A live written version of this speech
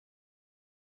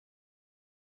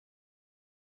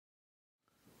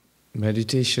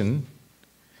Meditation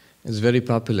is very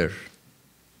popular,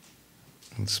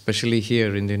 especially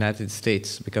here in the United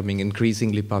States, becoming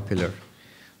increasingly popular.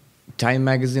 Time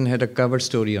magazine had a cover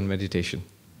story on meditation.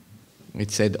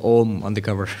 It said Om on the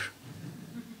cover.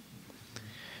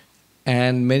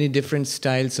 And many different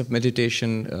styles of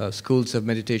meditation, schools of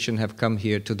meditation have come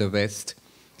here to the West.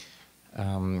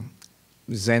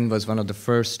 Zen was one of the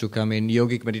first to come in.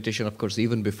 Yogic meditation, of course,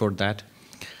 even before that.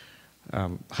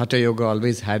 Hatha Yoga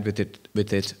always had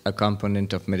with it a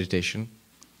component of meditation.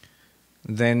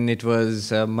 Then it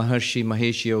was Maharishi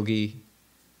Mahesh Yogi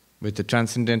with the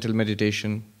transcendental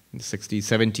meditation in the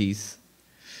 60s,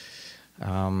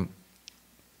 70s.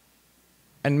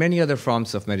 And many other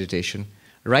forms of meditation.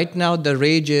 Right now the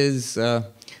rage is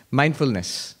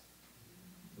mindfulness.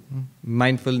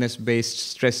 Mindfulness-based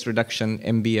stress reduction,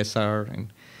 MBSR.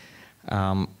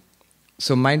 And,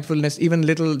 so mindfulness, even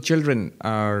little children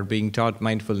are being taught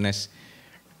mindfulness.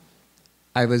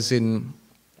 I was in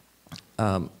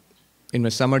my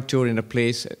summer tour in a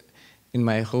place in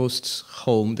my host's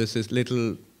home. This is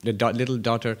little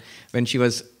daughter. When she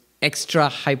was extra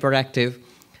hyperactive,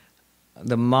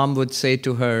 the mom would say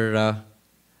to her,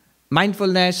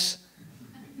 mindfulness.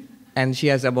 And she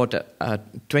has about a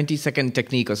 20-second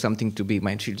technique or something to be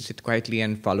mindful. She'll sit quietly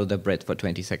and follow the breath for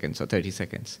 20 seconds or 30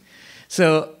 seconds.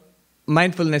 So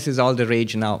mindfulness is all the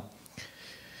rage now.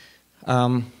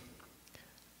 And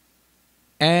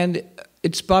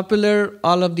it's popular,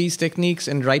 all of these techniques,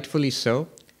 and rightfully so.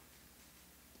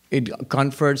 It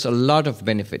confers a lot of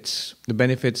benefits. The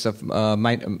benefits of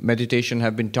meditation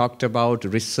have been talked about,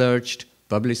 researched,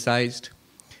 publicized.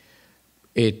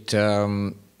 It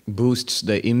boosts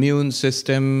the immune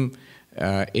system.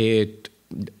 It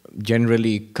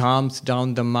generally calms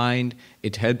down the mind.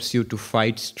 It helps you to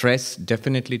fight stress,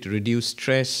 definitely to reduce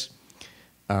stress.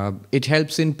 It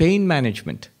helps in pain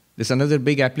management. There's another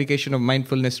big application of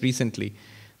mindfulness recently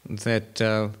that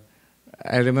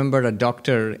I remember a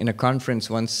doctor in a conference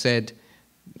once said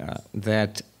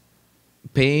that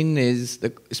pain is,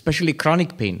 especially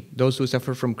chronic pain, those who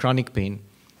suffer from chronic pain,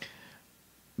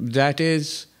 that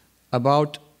is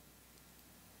about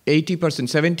 80%,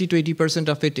 70 to 80%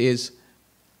 of it is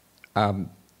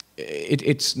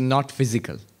it's not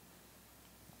physical.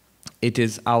 It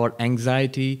is our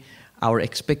anxiety, our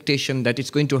expectation that it's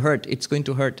going to hurt, it's going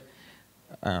to hurt,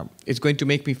 it's going to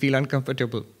make me feel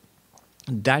uncomfortable.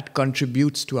 That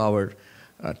contributes to our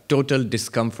total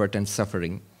discomfort and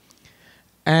suffering.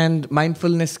 And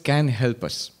mindfulness can help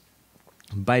us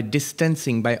by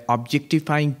distancing, by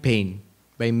objectifying pain,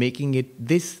 by making it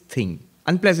this thing,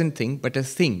 unpleasant thing, but a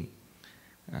thing.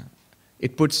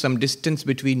 It puts some distance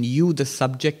between you, the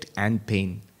subject, and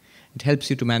pain. It helps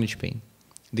you to manage pain,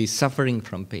 the suffering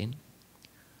from pain.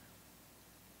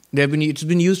 It's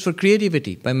been used for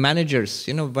creativity by managers.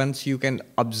 You know, once you can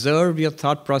observe your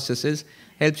thought processes,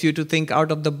 helps you to think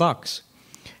out of the box.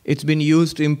 It's been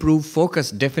used to improve focus,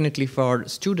 definitely for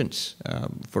students,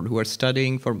 for who are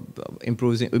studying, for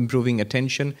improving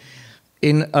attention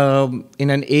in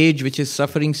an age which is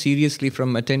suffering seriously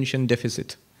from attention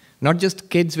deficit. Not just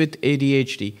kids with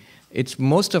ADHD. It's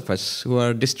most of us who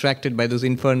are distracted by those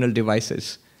infernal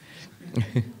devices.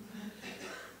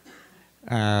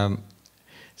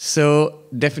 So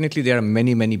definitely there are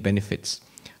many, many benefits.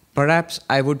 Perhaps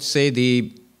I would say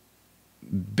the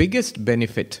biggest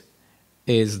benefit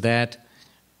is that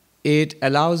it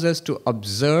allows us to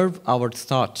observe our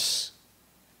thoughts.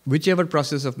 Whichever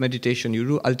process of meditation you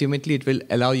do, ultimately it will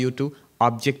allow you to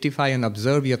objectify and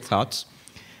observe your thoughts,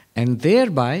 and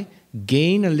thereby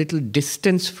gain a little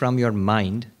distance from your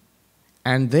mind,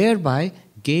 and thereby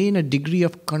gain a degree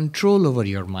of control over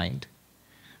your mind.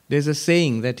 There's a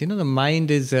saying that, the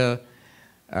mind is a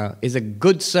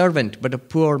good servant but a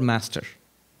poor master.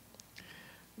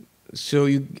 So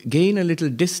you gain a little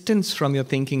distance from your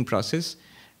thinking process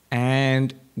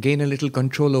and gain a little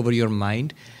control over your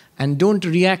mind, and don't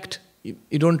react.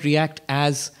 You don't react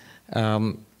as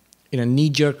in a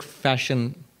knee-jerk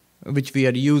fashion, which we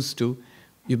are used to.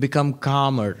 You become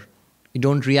calmer. You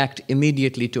don't react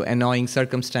immediately to annoying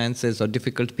circumstances or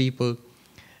difficult people,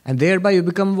 and thereby you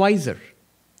become wiser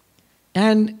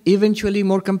and eventually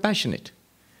more compassionate.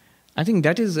 I think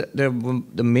that is one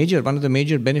of the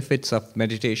major benefits of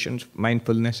meditation,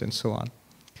 mindfulness, and so on.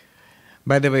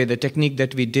 By the way, the technique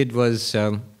that we did was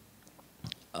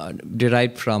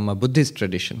derived from a Buddhist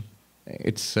tradition.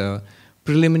 It's a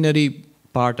preliminary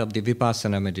part of the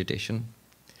Vipassana meditation.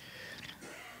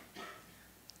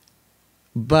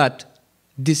 But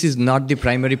this is not the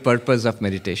primary purpose of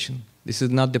meditation. This is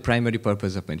not the primary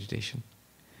purpose of meditation.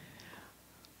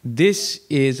 This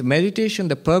is meditation.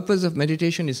 The purpose of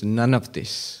meditation is none of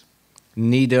this.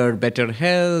 neither better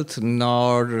health,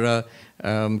 nor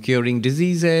curing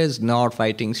diseases, nor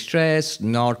fighting stress,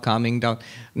 nor calming down.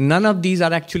 None of these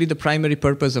are actually the primary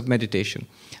purpose of meditation.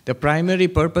 The primary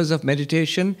purpose of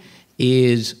meditation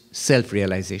is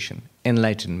self-realization,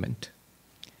 enlightenment.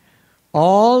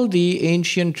 All the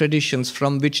ancient traditions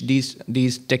from which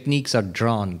these techniques are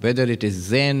drawn, whether it is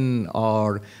Zen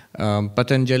or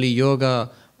Patanjali Yoga,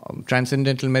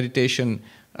 transcendental meditation,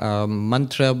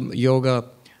 mantra yoga,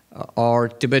 or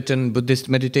Tibetan Buddhist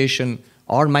meditation,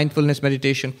 or mindfulness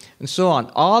meditation, and so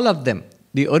on, all of them,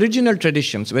 the original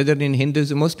traditions, whether in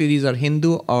Hinduism, mostly these are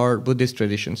Hindu or Buddhist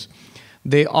traditions,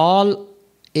 they all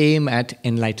aim at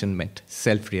enlightenment,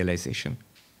 self-realization.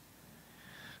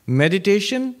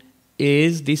 Meditation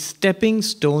is the stepping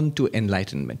stone to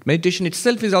enlightenment. Meditation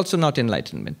itself is also not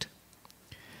enlightenment.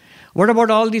 What about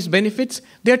all these benefits?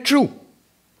 They are true.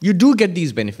 You do get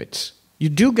these benefits. You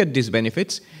do get these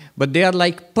benefits, but they are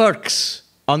like perks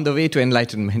on the way to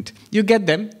enlightenment. You get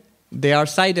them. They are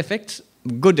side effects,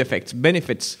 good effects,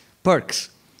 benefits, perks.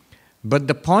 But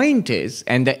the point is,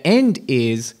 and the end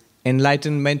is,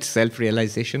 enlightenment,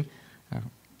 self-realization,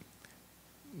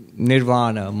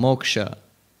 nirvana, moksha,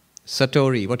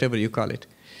 satori, whatever you call it.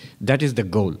 That is the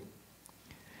goal.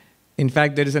 In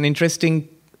fact, there is an interesting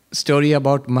story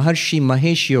about Maharshi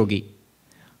Mahesh Yogi,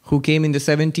 who came in the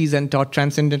 70s and taught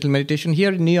transcendental meditation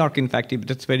here in New York. In fact,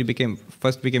 that's where he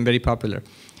first became very popular.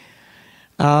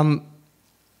 And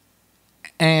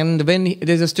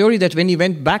there's a story that when he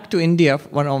went back to India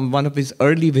on one of his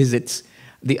early visits,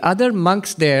 the other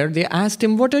monks there, they asked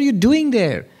him, "What are you doing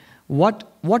there? What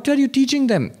are you teaching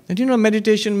them?" And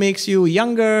meditation makes you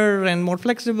younger and more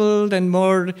flexible and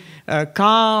more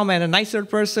calm and a nicer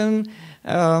person.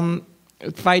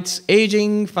 Fights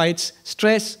aging, fights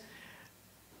stress.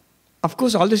 Of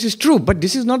course, all this is true, but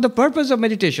this is not the purpose of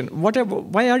meditation.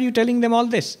 Why are you telling them all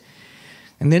this?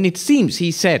 And then it seems,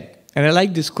 he said, and I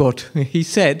like this quote, he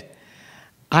said,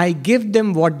 "I give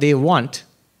them what they want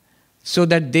so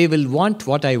that they will want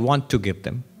what I want to give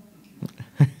them."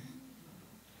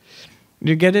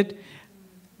 You get it?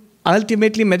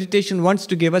 Ultimately, meditation wants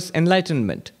to give us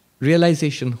enlightenment,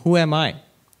 realization, who am I?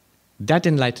 That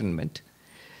enlightenment.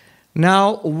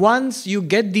 Now, once you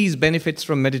get these benefits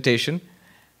from meditation,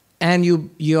 and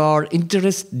your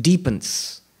interest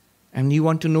deepens, and you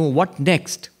want to know what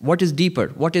next, what is deeper,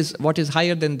 what is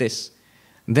higher than this,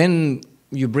 then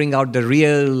you bring out the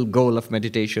real goal of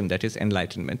meditation, that is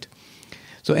enlightenment.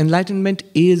 So enlightenment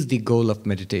is the goal of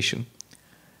meditation.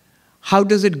 How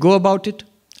does it go about it?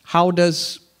 How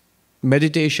does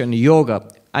meditation, yoga,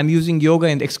 I'm using yoga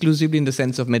and exclusively in the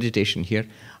sense of meditation here.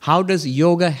 How does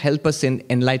yoga help us in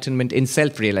enlightenment, in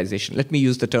self-realization? Let me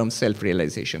use the term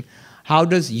self-realization. How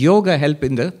does yoga help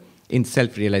in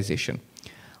self-realization?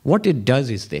 What it does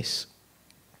is this.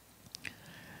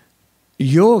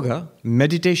 Yoga,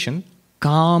 meditation,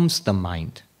 calms the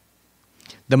mind.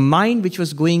 The mind, which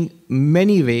was going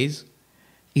many ways,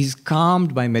 is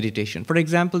calmed by meditation. For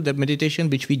example, the meditation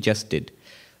which we just did.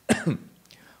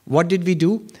 What did we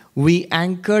do? We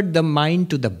anchored the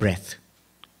mind to the breath.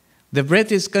 The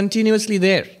breath is continuously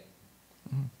there.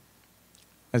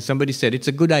 As somebody said, it's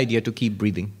a good idea to keep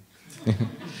breathing.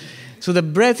 So the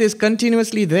breath is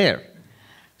continuously there.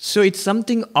 So it's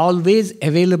something always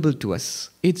available to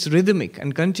us. It's rhythmic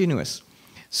and continuous.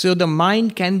 So the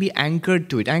mind can be anchored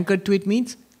to it. Anchored to it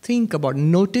means think about,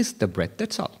 notice the breath.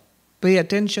 That's all. Pay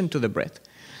attention to the breath.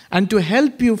 And to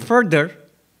help you further,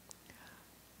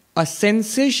 a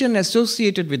sensation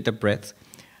associated with the breath,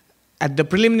 at the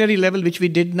preliminary level which we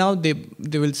did now, they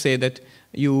will say that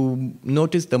you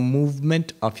notice the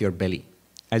movement of your belly.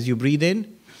 As you breathe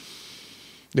in,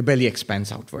 the belly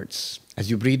expands outwards. As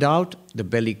you breathe out, the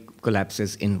belly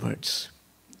collapses inwards.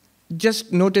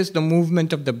 Just notice the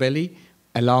movement of the belly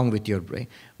along with your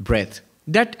breath.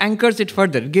 That anchors it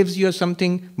further. It gives you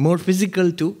something more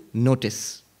physical to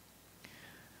notice.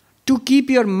 To keep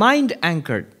your mind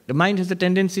anchored, the mind has a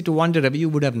tendency to wander away, you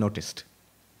would have noticed.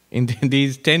 In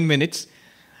these 10 minutes,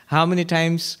 how many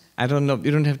times, I don't know,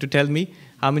 you don't have to tell me,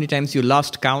 how many times you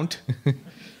lost count.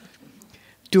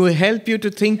 To help you to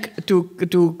think,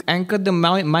 to anchor the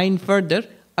mind further,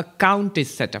 a count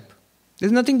is set up.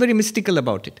 There's nothing very mystical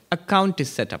about it. A count is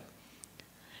set up.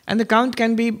 And the count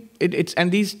can be,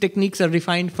 and these techniques are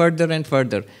refined further and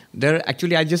further.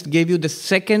 Actually, I just gave you the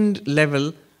second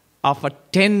level of a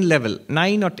 10 level,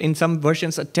 9 or in some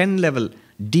versions a 10 level,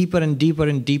 deeper and deeper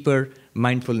and deeper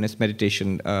mindfulness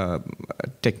meditation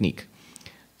technique.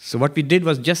 So what we did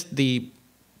was just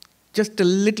a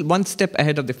little, one step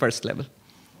ahead of the first level.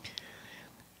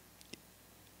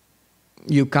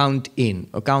 You count in,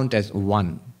 or count as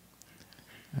 1.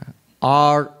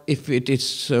 Or if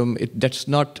that's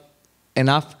not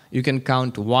enough, you can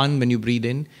count 1 when you breathe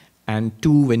in, and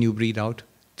 2 when you breathe out,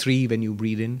 3 when you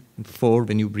breathe in, and 4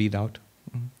 when you breathe out.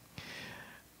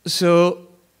 So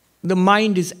the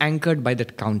mind is anchored by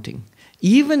that counting.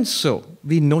 Even so,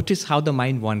 we notice how the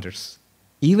mind wanders.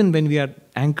 Even when we are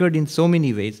anchored in so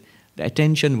many ways, the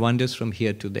attention wanders from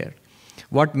here to there.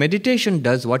 What meditation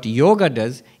does, what yoga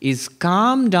does, is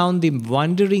calm down the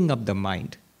wandering of the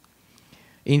mind.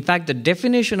 In fact, the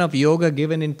definition of yoga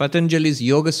given in Patanjali's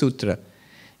Yoga Sutra,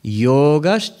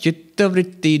 yoga chitta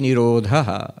vritti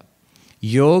nirodha.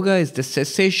 Yoga is the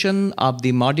cessation of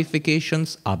the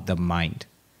modifications of the mind.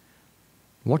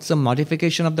 What's the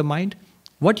modification of the mind?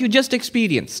 What you just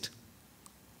experienced.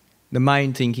 The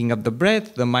mind thinking of the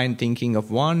breath, the mind thinking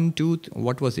of 1, 2,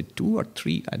 what was it, 2 or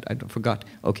 3? I forgot.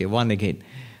 Okay, 1 again.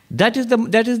 That is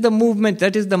the movement,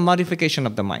 that is the modification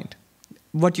of the mind.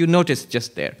 What you noticed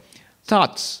just there.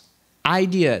 Thoughts,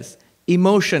 ideas,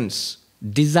 emotions,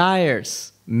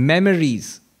 desires,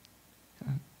 memories,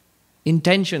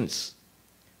 intentions.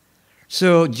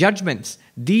 So judgments,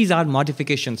 these are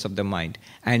modifications of the mind.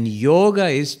 And yoga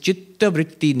is chitta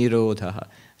vritti nirodha,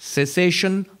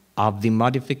 cessation of the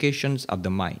modifications of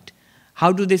the mind.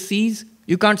 How do they cease?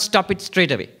 You can't stop it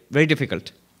straight away. Very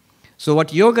difficult. So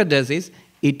what yoga does is,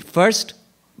 it first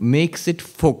makes it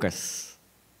focus.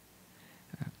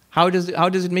 How does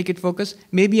it make it focus?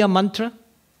 Maybe a mantra,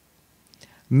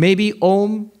 maybe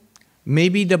Om,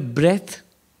 maybe the breath.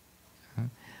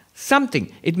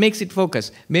 Something. It makes it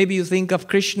focus. Maybe you think of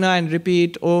Krishna and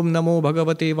repeat Om Namo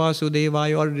Bhagavate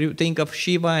Vasudevaya, or you think of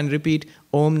Shiva and repeat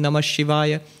Om Namah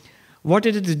Shivaya. What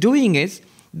it is doing is,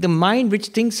 the mind which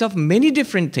thinks of many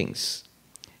different things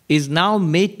is now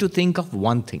made to think of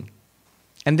one thing.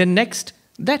 And then next,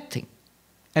 that thing.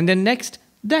 And then next,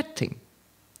 that thing.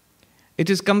 It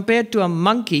is compared to a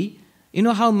monkey. You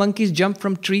know how monkeys jump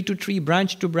from tree to tree,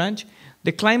 branch to branch?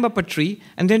 They climb up a tree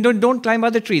and then don't climb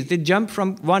other trees. They jump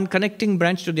from one connecting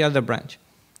branch to the other branch.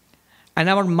 And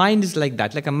our mind is like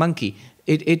that, like a monkey.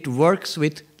 It works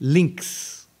with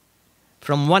links.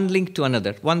 From one link to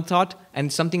another. One thought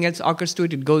and something else occurs to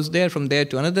it. It goes there, from there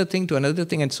to another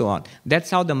thing, and so on. That's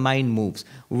how the mind moves.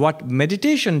 What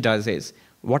meditation does is,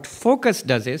 what focus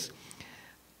does is,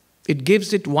 it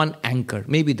gives it one anchor,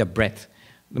 maybe the breath.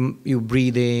 You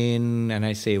breathe in, and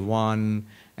I say 1,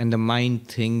 and the mind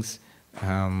thinks,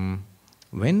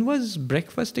 when was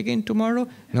breakfast again tomorrow?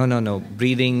 No.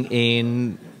 Breathing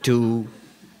in, 2.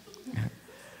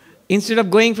 Instead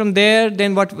of going from there,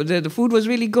 then the food was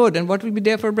really good, and what will be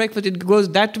there for breakfast? It goes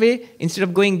that way. Instead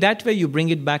of going that way, you bring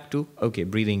it back to, okay,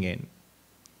 breathing in.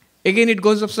 Again, it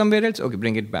goes off somewhere else. Okay,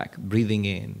 bring it back. Breathing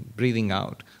in, breathing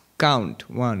out. Count,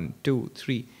 1, 2,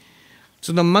 3.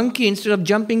 So the monkey, instead of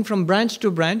jumping from branch to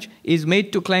branch, is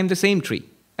made to climb the same tree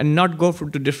and not go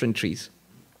to different trees.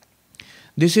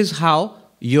 This is how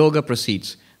yoga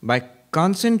proceeds. By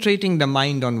concentrating the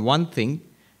mind on one thing,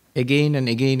 again and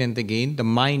again and again, the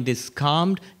mind is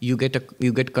calmed. You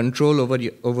get control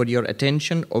over your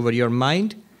attention, over your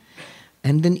mind,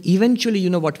 and then eventually,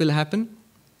 you know what will happen?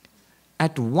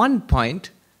 At one point,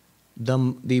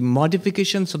 the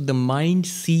modifications of the mind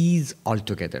cease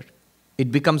altogether.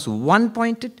 It becomes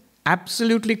one-pointed,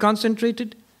 absolutely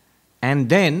concentrated, and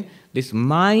then this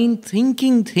mind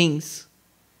thinking things,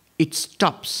 it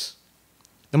stops.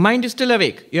 The mind is still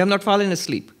awake. You have not fallen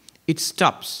asleep. It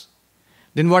stops.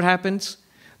 Then what happens?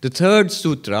 The third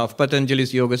sutra of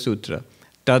Patanjali's Yoga Sutra,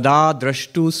 Tada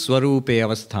drashtu swarupe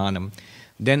avasthanam.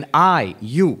 Then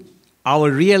you, our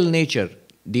real nature,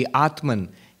 the Atman,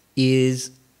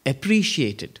 is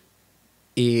appreciated,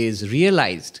 is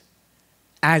realized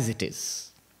as it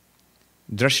is.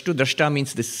 Drashta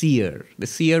means the seer. The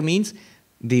seer means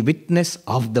the witness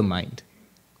of the mind.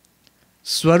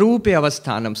 Swarupe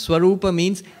avasthanam. Swarupa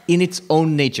means in its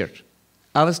own nature.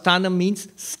 Avasthanam means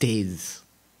stays.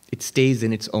 It stays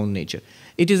in its own nature.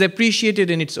 It is appreciated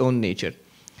in its own nature.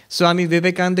 Swami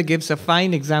Vivekananda gives a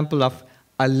fine example of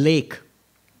a lake.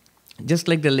 Just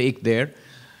like the lake there,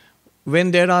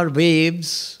 when there are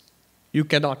waves, you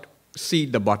cannot see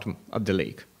the bottom of the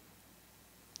lake.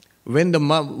 When the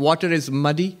water is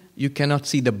muddy, you cannot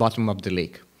see the bottom of the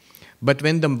lake. But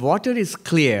when the water is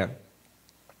clear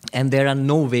and there are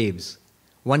no waves,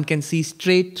 one can see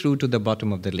straight through to the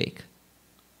bottom of the lake.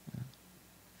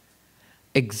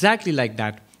 Exactly like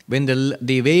that, when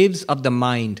the waves of the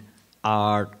mind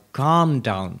are calmed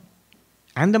down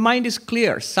and the mind is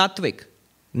clear, sattvic,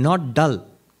 not dull,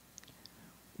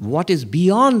 what is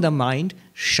beyond the mind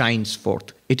shines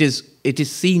forth. It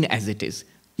is seen as it is.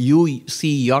 You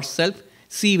see yourself,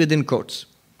 see within quotes.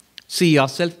 See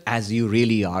yourself as you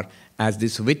really are, as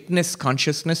this witness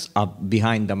consciousness up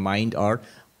behind the mind or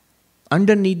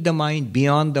underneath the mind,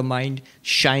 beyond the mind,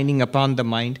 shining upon the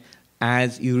mind.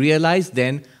 As you realize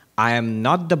then, I am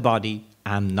not the body,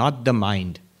 I am not the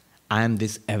mind. I am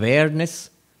this awareness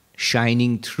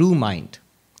shining through mind,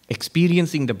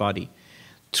 experiencing the body.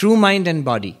 Through mind and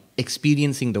body,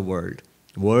 experiencing the world.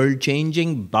 World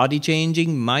changing, body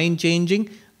changing, mind changing,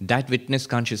 that witness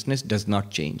consciousness does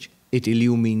not change. It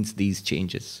illumines these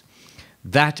changes.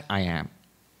 That I am.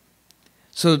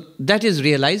 So that is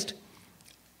realized.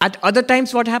 At other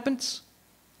times what happens?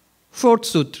 Fourth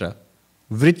sutra.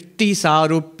 Vritti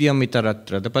sarupyam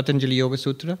itaratra, the Patanjali Yoga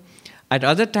Sutra. At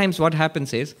other times what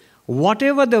happens is,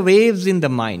 whatever the waves in the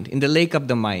mind, in the lake of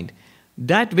the mind,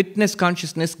 that witness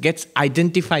consciousness gets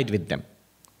identified with them.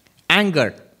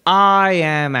 Anger, I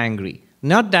am angry.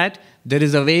 Not that there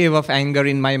is a wave of anger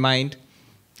in my mind,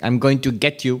 I'm going to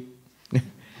get you.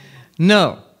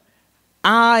 No,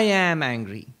 I am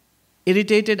angry.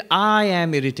 Irritated, I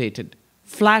am irritated.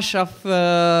 Flash of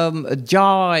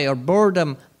joy or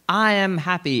boredom, I am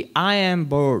happy, I am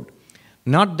bored.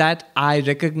 Not that I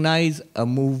recognize a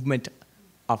movement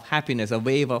of happiness, a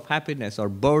wave of happiness or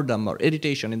boredom or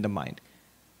irritation in the mind,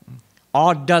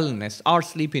 or dullness or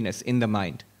sleepiness in the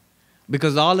mind,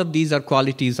 because all of these are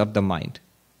qualities of the mind.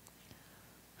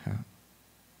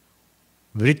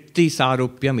 Vritti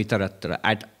sarupyam itaratra.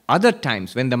 At other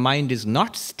times, when the mind is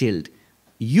not stilled,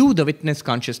 you, the witness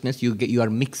consciousness, you are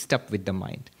mixed up with the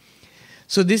mind.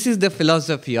 So this is the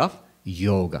philosophy of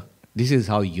yoga. This is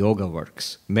how yoga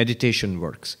works, meditation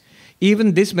works.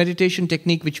 Even this meditation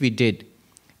technique which we did,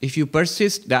 if you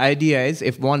persist, the idea is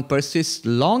if one persists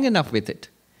long enough with it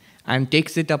and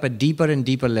takes it up at deeper and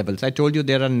deeper levels. I told you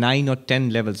there are 9 or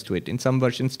 10 levels to it. In some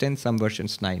versions 10, some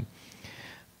versions 9.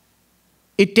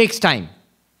 It takes time.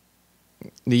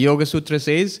 The Yoga Sutra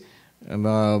says,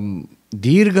 Dirgha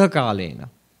kalena.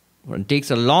 It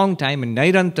takes a long time in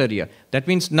Nairantarya. That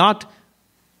means not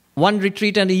one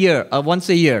retreat and a year, or once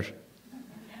a year.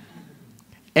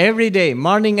 Every day,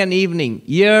 morning and evening,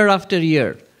 year after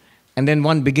year. And then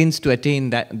one begins to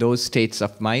attain those states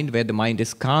of mind where the mind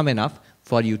is calm enough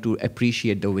for you to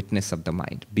appreciate the witness of the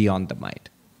mind, beyond the mind.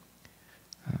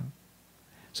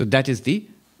 So that is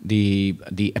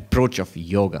the approach of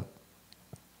yoga.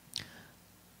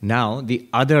 Now, the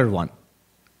other one,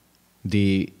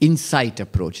 the insight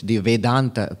approach, the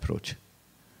Vedanta approach.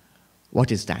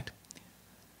 What is that?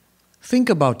 Think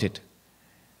about it.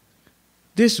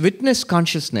 This witness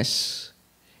consciousness,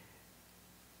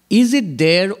 is it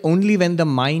there only when the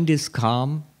mind is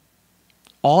calm?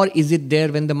 Or is it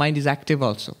there when the mind is active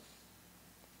also?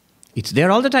 It's there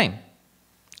all the time.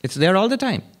 It's there all the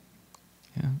time.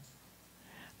 Yeah.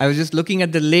 I was just looking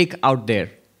at the lake out there.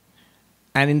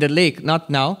 And in the lake, not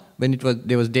now, when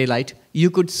there was daylight, you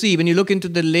could see, when you look into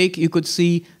the lake, you could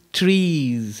see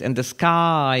trees and the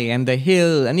sky and the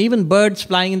hill and even birds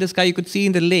flying in the sky you could see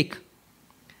in the lake.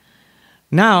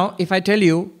 Now, if I tell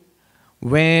you,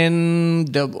 when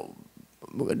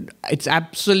it's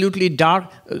absolutely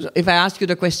dark, if I ask you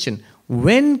the question,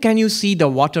 when can you see the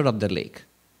water of the lake?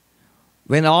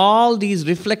 When all these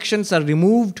reflections are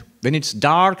removed, when it's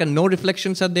dark and no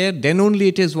reflections are there, then only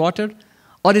it is water?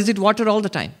 Or is it water all the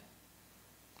time?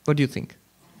 What do you think?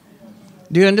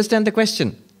 Do you understand the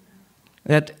question?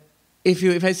 That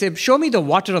if I say, show me the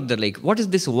water of the lake, what is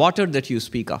this water that you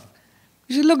speak of?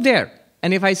 You say, look there.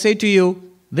 And if I say to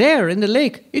you, there in the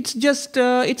lake, it's just,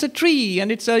 it's a tree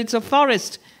and it's a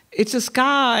forest, it's a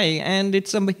sky and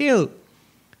it's a hill.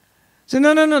 So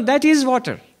no, that is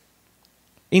water.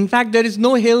 In fact, there is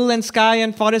no hill and sky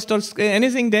and forest or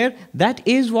anything there. That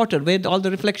is water, where all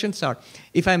the reflections are.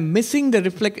 If I'm missing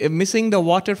the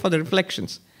water for the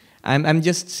reflections, I'm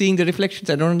just seeing the reflections.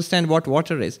 I don't understand what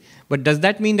water is. But does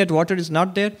that mean that water is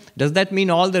not there? Does that mean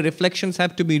all the reflections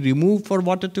have to be removed for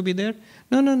water to be there?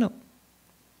 No.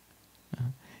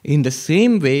 In the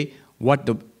same way, what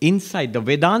the insight, the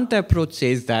Vedanta approach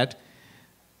says that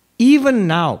even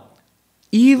now,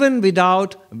 even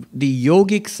without the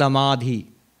yogic samadhi,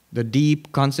 the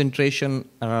deep concentration,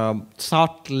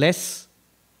 thoughtless,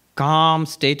 calm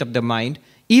state of the mind,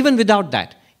 even without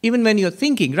that, even when you're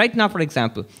thinking, right now for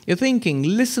example, you're thinking,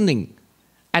 listening,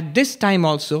 at this time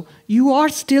also, you are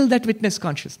still that witness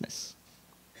consciousness.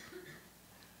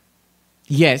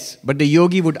 Yes, but the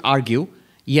yogi would argue,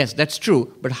 yes, that's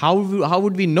true, but how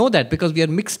would we know that? Because we are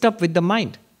mixed up with the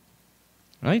mind,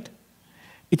 right?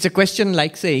 It's a question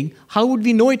like saying, how would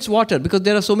we know it's water? Because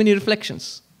there are so many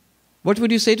reflections. What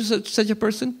would you say to such a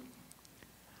person?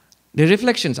 The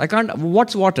reflections.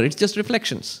 What's water? It's just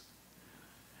reflections.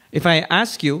 If I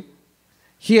ask you,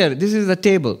 here, this is a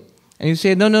table, And you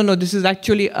say, no, no, no, this is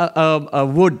actually a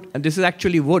wood. This is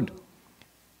actually wood.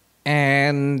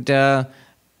 And the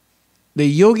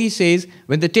yogi says,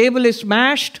 when the table is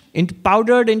smashed,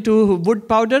 powdered into wood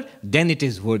powder, then it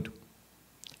is wood.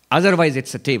 Otherwise,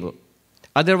 it's a table.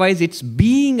 Otherwise, its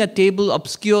being a table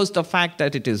obscures the fact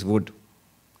that it is wood.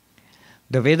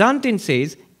 The Vedantin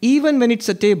says, even when it's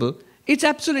a table, it's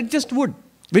absolutely just wood.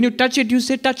 When you touch it, you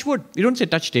say touch wood. You don't say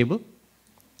touch table.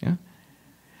 Yeah?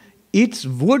 It's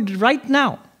wood right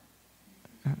now.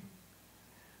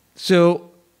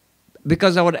 So,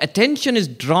 because our attention is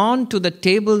drawn to the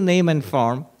table name and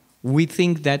form, we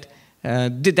think that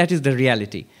that is the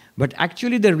reality. But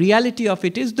actually the reality of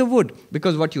it is the wood.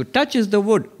 Because what you touch is the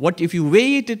wood. What if you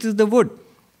weigh it, it is the wood.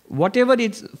 Whatever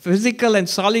is physical and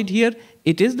solid here,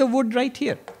 it is the wood right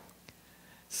here.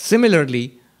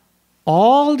 Similarly,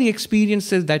 all the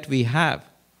experiences that we have,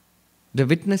 the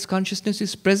witness consciousness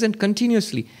is present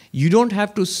continuously. You don't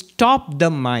have to stop the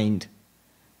mind.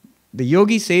 The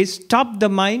yogi says, stop the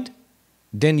mind,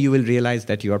 then you will realize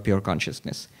that you are pure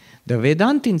consciousness. The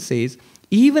Vedantin says,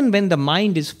 even when the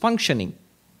mind is functioning,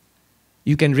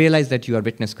 you can realize that you are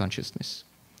witness consciousness.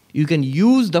 You can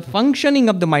use the functioning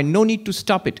of the mind, no need to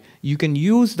stop it. You can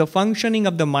use the functioning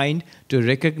of the mind to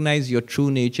recognize your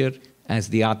true nature as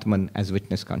the Atman, as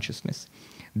witness consciousness.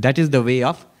 That is the way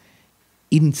of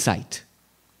insight.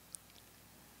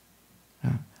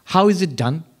 How is it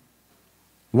done?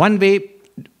 One way,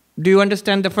 do you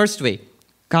understand the first way?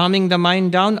 Calming the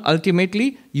mind down,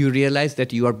 ultimately, you realize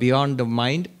that you are beyond the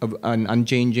mind of an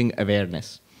unchanging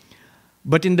awareness.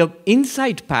 But in the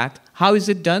insight path, how is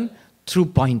it done? Through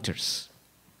pointers.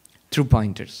 Through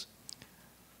pointers.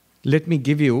 Let me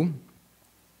give you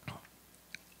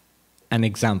an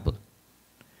example.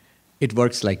 It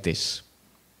works like this.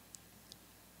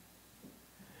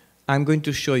 I'm going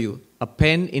to show you a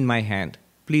pen in my hand.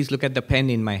 Please look at the pen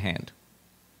in my hand.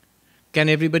 Can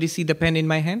everybody see the pen in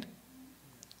my hand?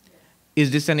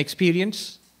 Is this an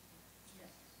experience? Yes.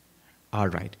 All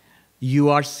right. You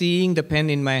are seeing the pen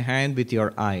in my hand with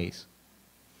your eyes.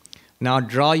 Now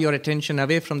draw your attention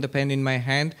away from the pen in my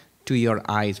hand to your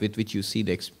eyes with which you see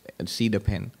the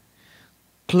pen.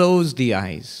 Close the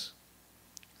eyes.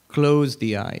 Close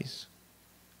the eyes.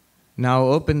 Now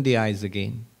open the eyes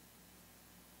again.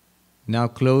 Now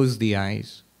close the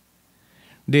eyes.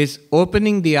 This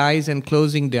opening the eyes and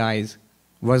closing the eyes,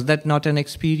 was that not an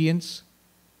experience?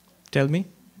 Tell me.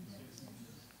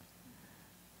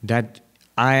 That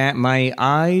my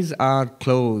eyes are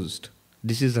closed.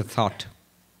 This is a thought.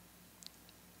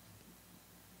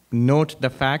 Note the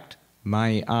fact,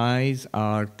 my eyes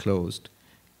are closed.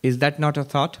 Is that not a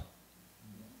thought?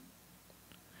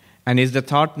 And is the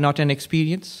thought not an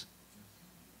experience?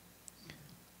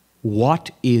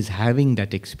 What is having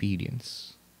that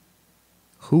experience?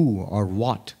 Who or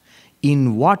what?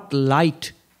 In what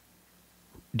light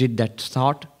did that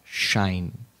thought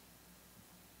shine?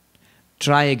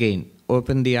 Try again.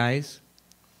 Open the eyes.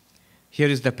 Here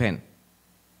is the pen.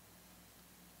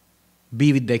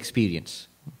 Be with the experience.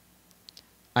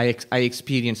 I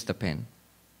experience the pen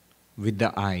with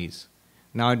the eyes.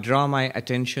 Now draw my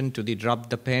attention to drop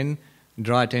the pen,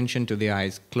 draw attention to the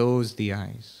eyes, close the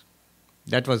eyes.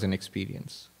 That was an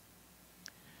experience.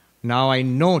 Now I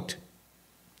note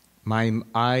my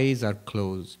eyes are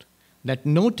closed. That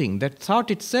noting, that thought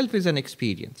itself is an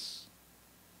experience.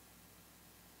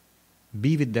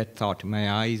 Be with that thought,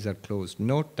 my eyes are closed.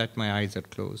 Note that my eyes are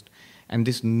closed. And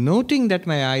this noting that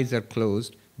my eyes are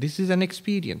closed, this is an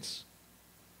experience.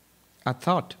 A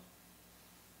thought.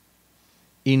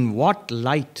 In what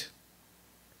light,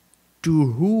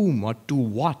 to whom or to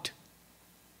what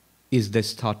is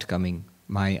this thought coming?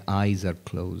 My eyes are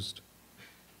closed.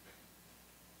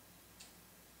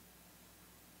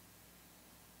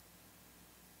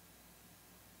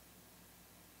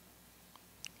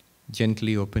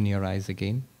 Gently open your eyes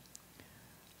again.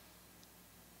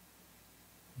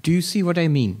 Do you see what I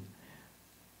mean?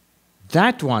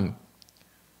 That one,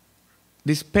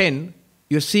 this pen,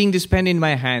 you're seeing this pen in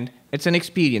my hand, it's an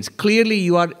experience. Clearly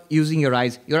you are using your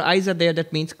eyes. Your eyes are there,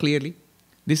 that means clearly.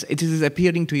 It is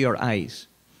appearing to your eyes.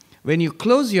 When you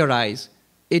close your eyes,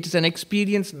 it is an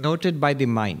experience noted by the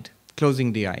mind,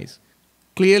 closing the eyes.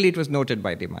 Clearly it was noted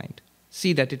by the mind.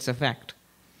 See that it's a fact.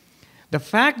 The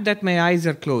fact that my eyes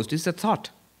are closed is a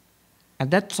thought. And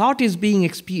that thought is being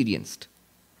experienced.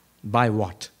 By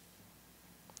what?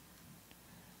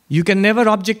 You can never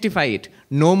objectify it,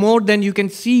 no more than you can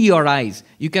see your eyes.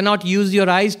 You cannot use your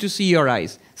eyes to see your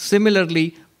eyes.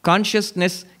 Similarly,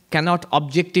 consciousness cannot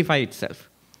objectify itself.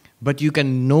 But you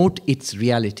can note its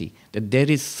reality, that there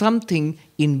is something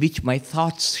in which my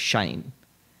thoughts shine.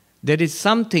 There is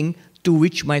something to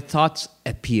which my thoughts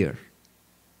appear.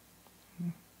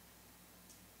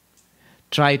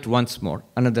 Try it once more.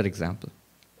 Another example.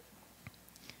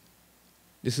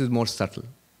 This is more subtle.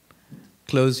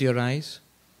 Close your eyes.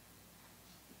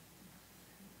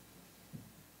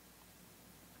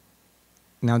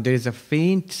 Now there is a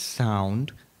faint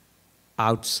sound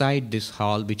outside this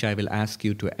hall which I will ask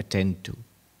you to attend to.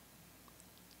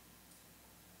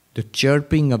 The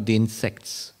chirping of the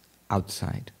insects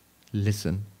outside.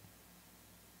 Listen.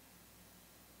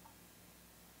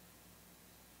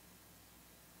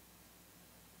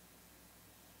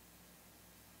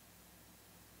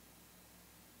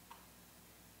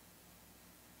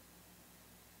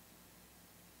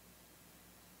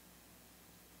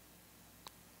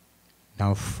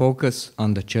 Now focus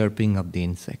on the chirping of the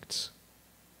insects.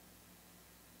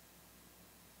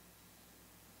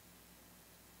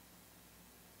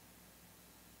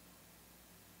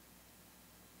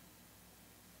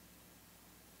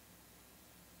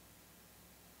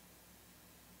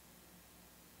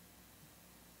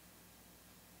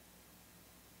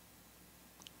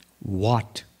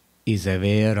 What is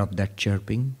aware of that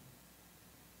chirping?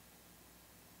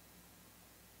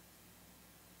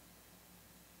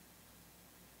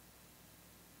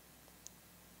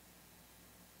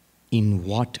 In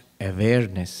what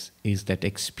awareness is that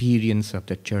experience of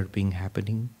the chirping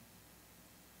happening?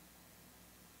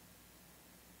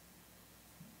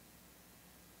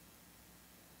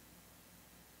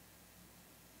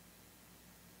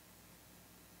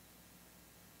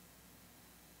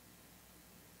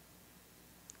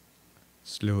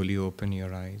 Slowly open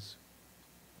your eyes.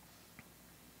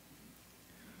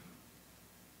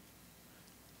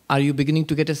 Are you beginning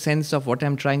to get a sense of what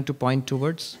I'm trying to point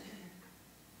towards?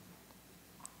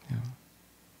 Yeah.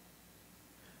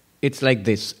 It's like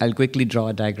this. I'll quickly draw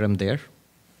a diagram there.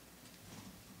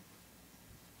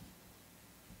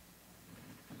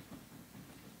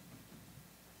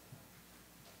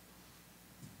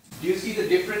 Do you see the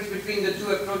difference between the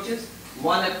two approaches?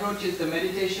 One approach is the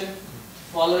meditation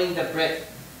following the breath.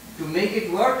 To make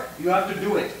it work, you have to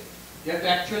do it. You have to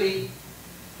actually,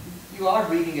 you are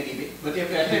breathing anyway, but you have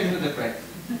to attend to the breath.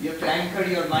 You have to anchor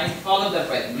your mind, follow the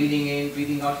breath, breathing in,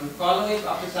 breathing out. You follow it,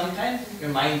 after some time, your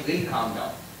mind will calm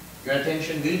down. Your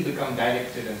attention will become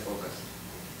directed and focused.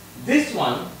 This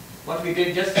one, what we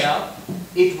did just now,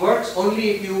 it works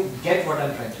only if you get what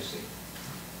I'm trying to say.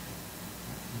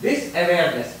 This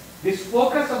awareness, this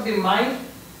focus of the mind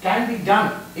can be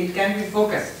done. It can be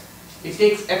focused. It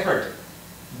takes effort.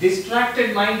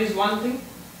 Distracted mind is one thing,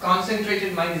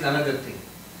 concentrated mind is another thing.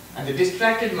 And the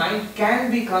distracted mind can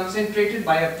be concentrated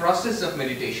by a process of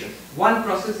meditation. One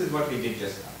process is what we did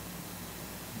just now.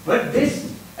 But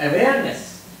this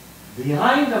awareness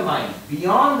behind the mind,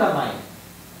 beyond the mind,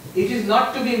 it is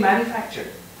not to be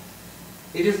manufactured.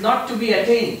 It is not to be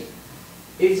attained.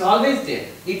 It's always there.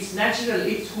 It's natural.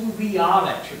 It's who we are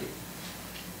actually.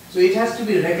 So it has to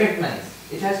be recognized.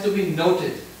 It has to be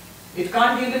noted. It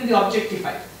can't even be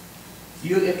objectified.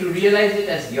 You have to realize it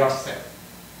as yourself.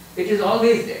 It is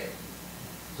always there.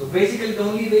 So basically the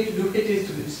only way to do it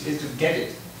is to get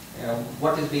it.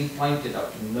 What is being pointed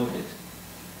out, to note it.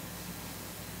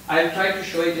 I'll try to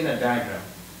show it in a diagram.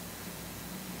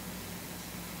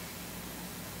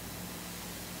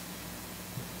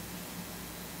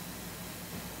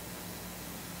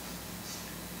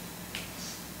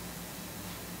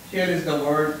 Here is the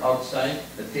word outside,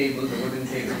 the table, the wooden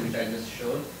table which I just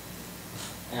showed.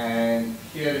 And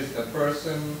here is the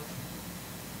person.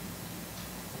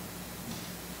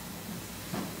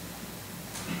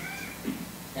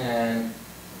 And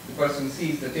the person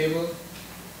sees the table.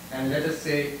 And let us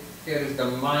say here is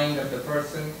the mind of the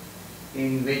person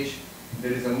in which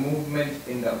there is a movement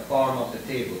in the form of the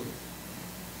table.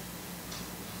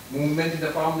 Movement in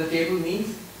the form of the table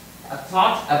means a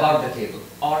thought about the table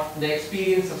or the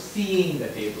experience of seeing the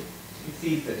table. He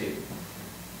sees the table.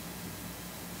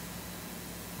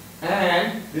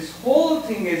 And this whole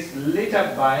thing is lit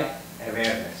up by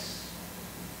awareness.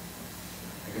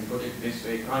 I can put it this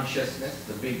way, consciousness,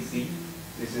 the big C.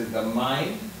 This is the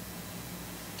mind,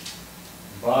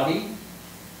 body,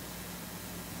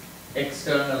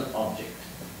 external object.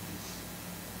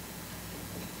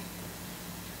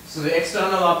 So the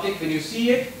external object, when you see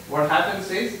it, what happens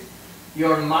is,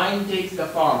 your mind takes the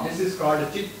form. This is called a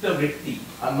chitta vritti,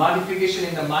 a modification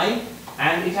in the mind,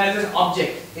 and it has an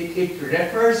object. It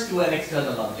refers to an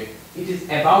external object. It is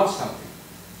about something.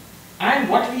 And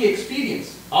what we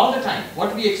experience all the time,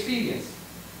 what we experience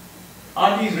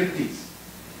are these vrittis.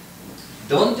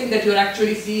 Don't think that you're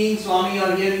actually seeing Swami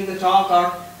or hearing the talk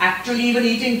or actually even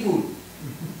eating food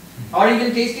or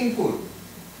even tasting food.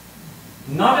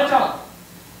 Not at all.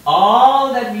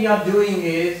 All that we are doing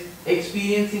is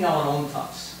experiencing our own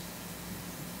thoughts.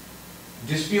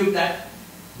 Dispute that.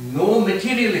 No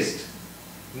materialist,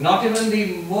 not even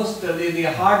the most the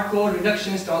hardcore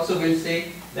reductionist also will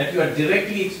say that you are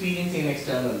directly experiencing an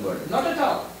external world. Not at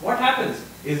all. What happens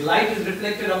is light is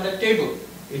reflected on that table.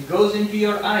 It goes into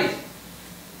your eyes.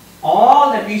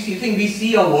 All that we see, think we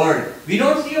see a world. We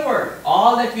don't see a world.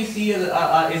 All that we see is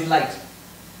light.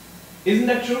 Isn't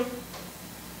that true?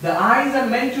 The eyes are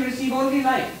meant to receive only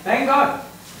light. Thank God.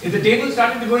 If the table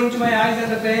started to go into my eyes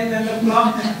and the pen and the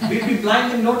clock, we'd be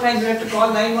blind in no time. We have to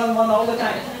call 911 all the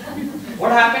time.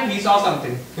 What happened? He saw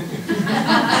something.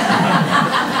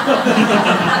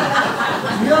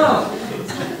 No.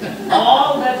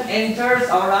 All that enters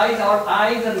our eyes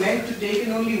are meant to take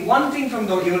in only one thing from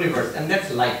the universe, and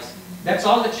that's light. That's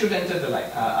all that should enter the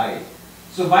eye.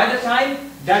 So by the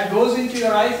time that goes into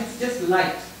your eyes, it's just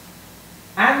light.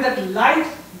 And that light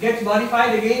gets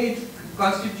modified again, it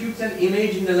constitutes an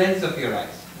image in the lens of your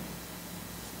eyes.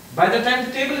 By the time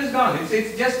the table is gone,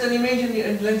 it's just an image in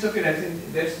the lens of your eyes.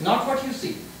 That's not what you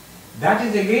see. That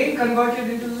is again converted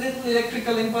into little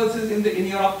electrical impulses in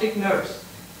your optic nerves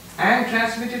and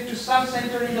transmitted to some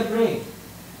center in the brain.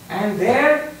 And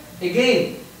there,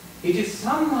 again, it is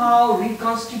somehow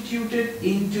reconstituted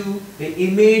into the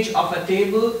image of a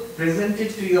table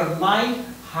presented to your mind.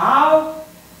 How?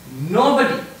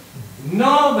 Nobody,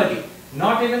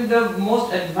 not even the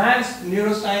most advanced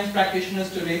neuroscience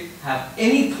practitioners today have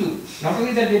any clue. Not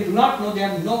only that they do not know, they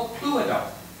have no clue at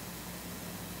all.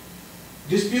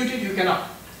 Dispute it, you cannot.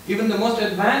 Even the most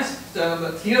advanced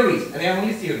theories, and they are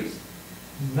only theories,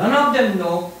 none of them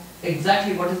know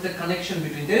exactly what is the connection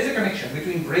between, there is a connection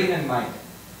between brain and mind.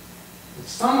 But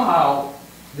somehow,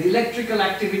 the electrical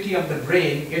activity of the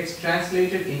brain gets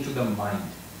translated into the mind.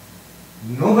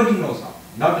 Nobody knows how,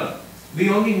 not all. We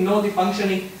only know the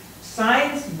functioning.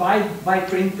 Science, by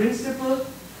principle,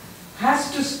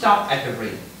 has to stop at the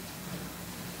brain.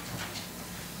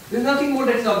 There's nothing more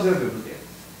that's observable there.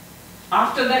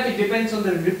 After that, it depends on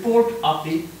the report of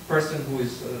the person who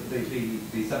is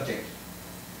the subject.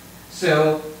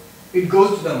 So, it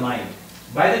goes to the mind.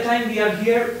 By the time we are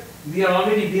here, we are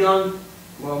already beyond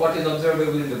what is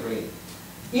observable in the brain.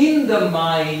 In the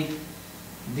mind,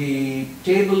 the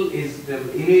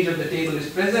image of the table is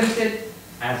presented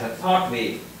as a thought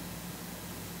wave.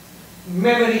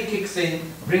 Memory kicks in,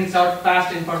 brings out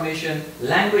past information,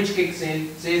 language kicks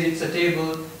in, says it's a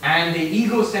table, and the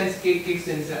ego sense kicks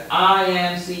in, says, I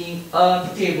am seeing a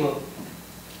table.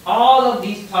 All of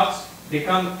these thoughts, they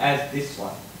come as this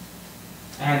one.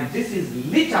 And this is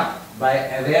lit up by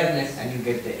awareness, and you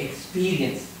get the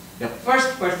experience, the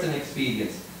first person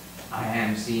experience. I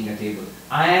am seeing a table.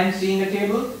 I am seeing a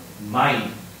table,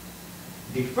 mind.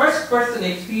 The first person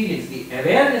experience, the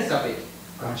awareness of it,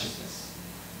 consciousness.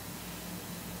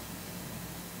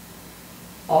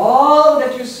 All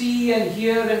that you see and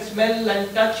hear and smell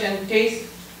and touch and taste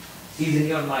is in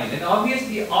your mind. And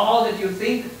obviously all that you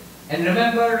think and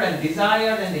remember and desire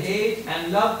and hate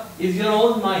and love is your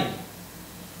own mind.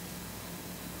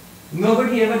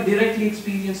 Nobody ever directly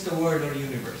experienced the world or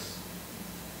universe.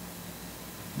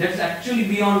 That's actually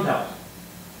beyond doubt.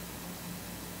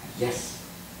 Yes.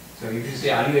 So if you say,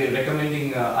 are you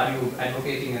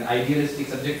advocating an idealistic,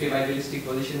 subjective idealistic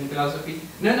position in philosophy?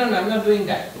 No, I'm not doing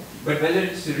that. But whether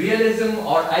it's realism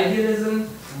or idealism,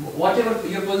 whatever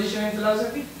your position in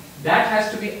philosophy, that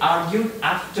has to be argued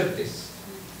after this.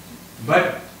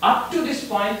 But up to this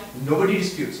point, nobody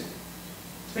disputes it.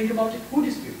 Think about it, who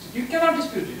disputes it? You cannot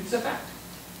dispute it, it's a fact.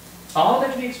 All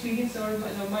that we experience in our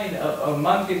mind. A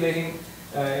monk in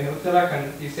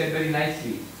Uttarakhand, he said very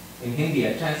nicely in Hindi,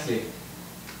 I translate.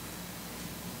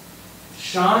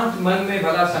 Shant man mein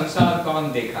bhala samsar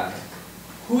kaun dekha hai?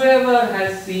 Whoever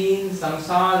has seen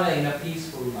samsara in a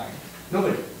peaceful mind?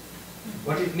 Nobody.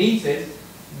 What it means is,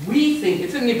 we think,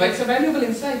 it's a valuable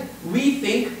insight. We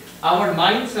think our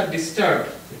minds are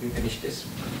disturbed. Let me finish this.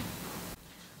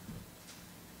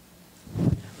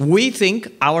 We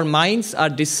think our minds are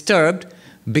disturbed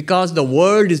because the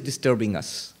world is disturbing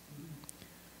us.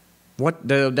 What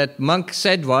that monk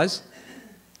said was,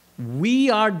 we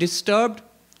are disturbed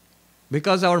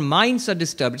because our minds are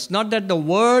disturbed. It's not that the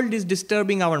world is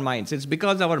disturbing our minds. It's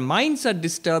because our minds are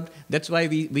disturbed, that's why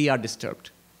we are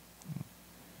disturbed.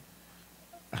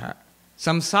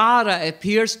 Samsara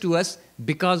appears to us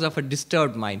because of a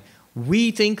disturbed mind.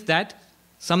 We think that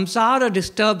samsara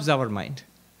disturbs our mind.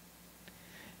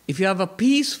 If you have a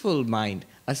peaceful mind,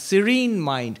 a serene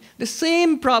mind, the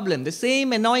same problem, the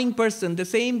same annoying person, the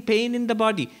same pain in the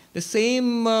body, the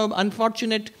same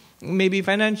unfortunate maybe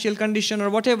financial condition or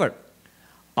whatever,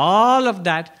 all of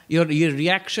that, your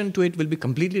reaction to it will be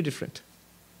completely different.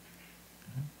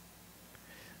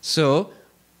 So,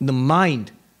 the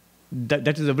mind,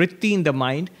 that is a vritti in the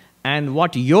mind, and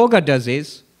what yoga does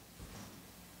is,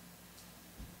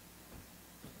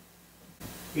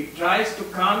 it tries to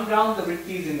calm down the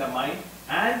vrittis in the mind,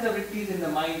 and the vrittis in the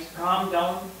mind calm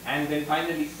down and then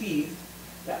finally cease.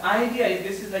 The idea is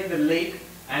this is like the lake,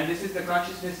 and this is the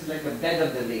consciousness is like the bed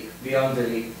of the lake, beyond the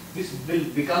lake. This will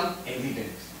become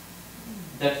evident.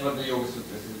 That's what the Yoga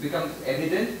Sutra says. It becomes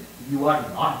evident you are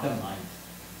not the mind.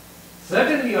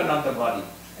 Certainly you are not the body,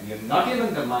 and you are not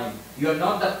even the mind. You are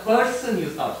not the person you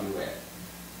thought you were.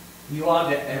 You are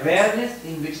the awareness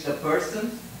in which the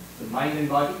person, the mind and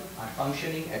body, are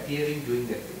functioning, appearing, doing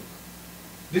their thing.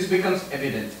 This becomes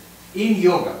evident in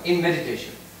yoga, in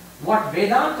meditation. What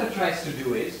Vedanta tries to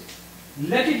do is,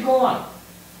 let it go on.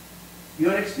 You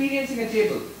are experiencing a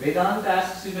table. Vedanta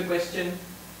asks you the question,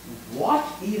 what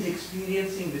is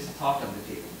experiencing this thought on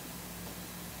the table?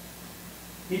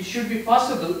 It should be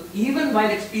possible even while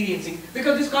experiencing,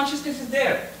 because this consciousness is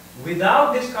there.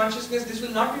 Without this consciousness, this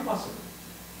will not be possible.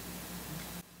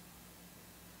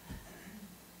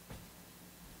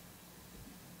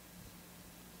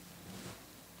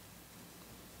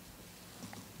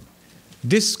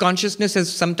 This consciousness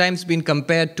has sometimes been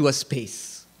compared to a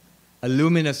space, a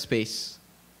luminous space.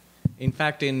 In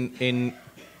fact, in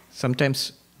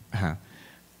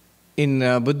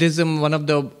Buddhism, one of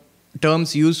the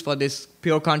terms used for this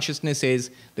pure consciousness is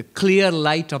the clear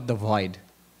light of the void.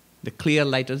 The clear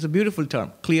light, it's a beautiful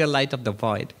term, clear light of the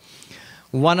void.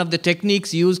 One of the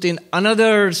techniques used in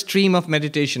another stream of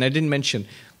meditation, I didn't mention,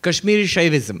 Kashmiri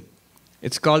Shaivism.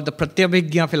 It's called the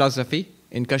Pratyabhijna philosophy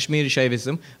in Kashmiri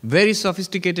Shaivism. Very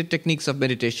sophisticated techniques of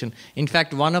meditation. In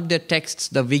fact, one of their texts,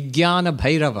 the Vijnana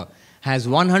Bhairava, has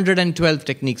 112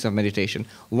 techniques of meditation.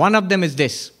 One of them is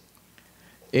this,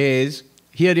 is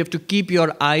here you have to keep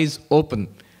your eyes open.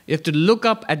 You have to look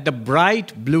up at the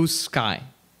bright blue sky,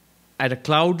 at a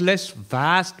cloudless,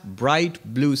 vast,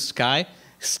 bright blue sky.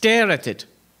 Stare at it.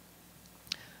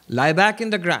 Lie back in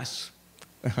the grass.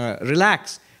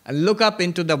 Relax and look up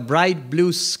into the bright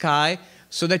blue sky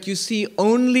so that you see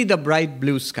only the bright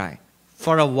blue sky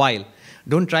for a while.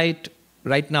 Don't try it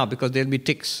right now because there will be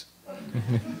ticks.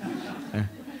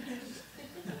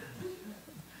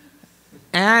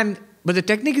 But the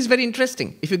technique is very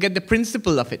interesting if you get the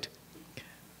principle of it.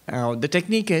 The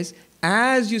technique is,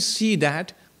 as you see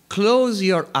that, close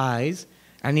your eyes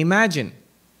and imagine,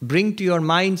 bring to your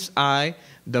mind's eye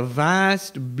the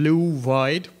vast blue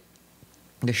void,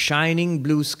 the shining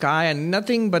blue sky, and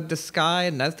nothing but the sky,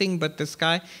 nothing but the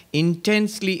sky.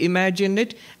 Intensely imagine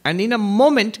it, and in a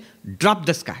moment, drop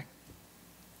the sky.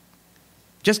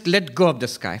 Just let go of the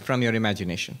sky from your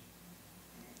imagination.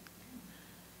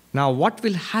 Now, what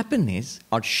will happen is,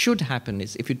 or should happen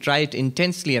is, if you try it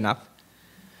intensely enough,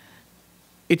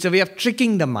 it's a way of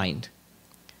tricking the mind.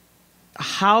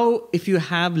 How, if you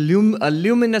have a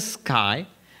luminous sky,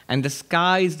 and the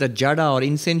sky is the jada or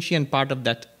insentient part of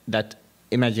that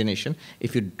imagination,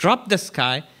 if you drop the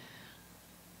sky,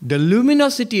 the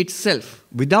luminosity itself,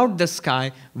 without the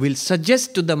sky, will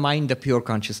suggest to the mind the pure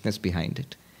consciousness behind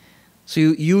it. So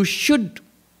you should,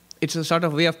 it's a sort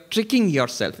of way of tricking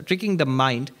yourself, tricking the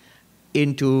mind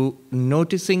into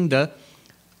noticing the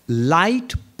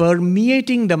light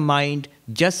permeating the mind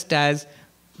just as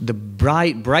the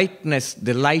brightness,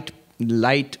 the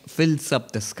light fills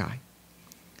up the sky.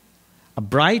 A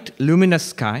bright, luminous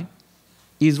sky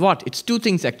is what? It's two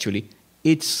things actually.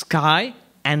 It's sky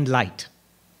and light.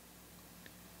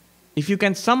 If you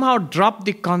can somehow drop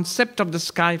the concept of the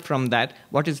sky from that,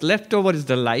 what is left over is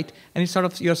the light, and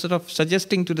you're sort of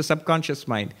suggesting to the subconscious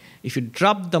mind, if you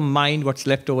drop the mind, what's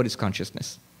left over is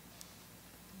consciousness.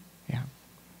 Yeah.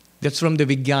 That's from the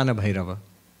Vijnana Bhairava.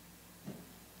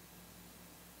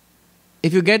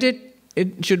 If you get it,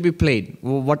 it should be played,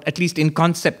 at least in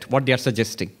concept, what they are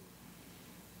suggesting.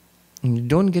 And you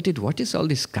don't get it, what is all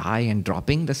this sky and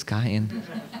dropping the sky? And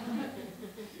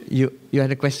you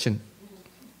had a question.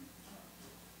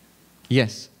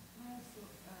 Yes.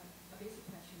 A basic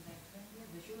question, like when we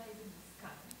are visualizing the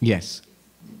sky, yes. it's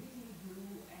typically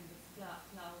blue and it's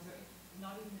clouds, or it's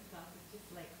not even a cloud, it's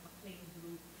just like a plain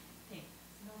blue thing.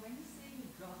 So now when you say you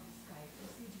draw the sky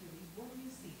procedurally, what do you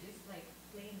see? Just like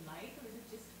plain light, or is it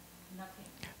just nothing?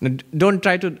 Now, don't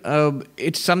try to,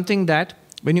 it's something that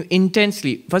when you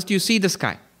intensely, first you see the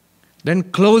sky, then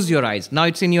close your eyes. Now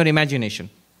it's in your imagination,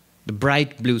 the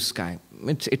bright blue sky.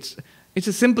 It's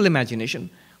a simple imagination.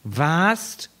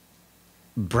 Vast,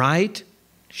 bright,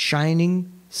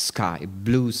 shining sky,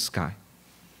 blue sky.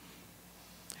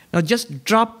 Now just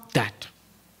drop that.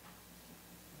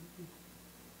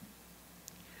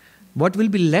 What will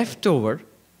be left over,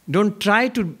 don't try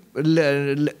to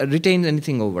retain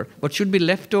anything over. What should be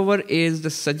left over is the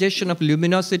suggestion of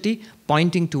luminosity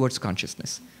pointing towards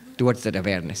consciousness, towards that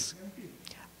awareness.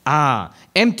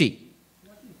 Empty.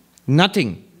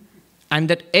 Nothing. And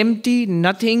that empty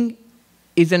nothing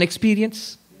is an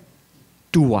experience.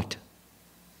 To what?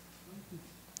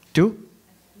 To?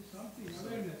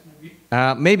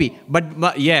 Maybe,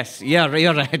 but yes, yeah,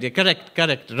 you're right. Correct.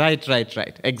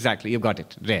 Right. Exactly, you got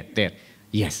it. There.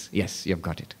 Yes, you've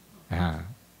got it.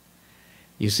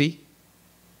 You see,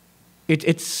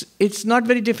 it's not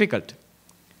very difficult.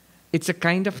 It's a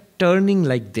kind of turning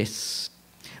like this.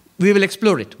 We will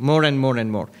explore it more and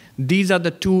more. These are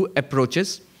the two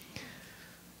approaches.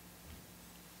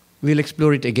 We'll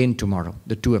explore it again tomorrow,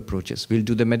 the two approaches. We'll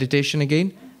do the meditation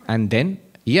again, and then,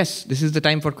 yes, this is the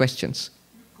time for questions.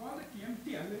 You call it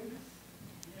empty awareness.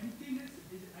 The emptiness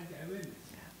is as awareness.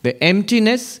 The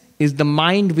emptiness is the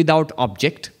mind without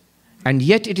object, and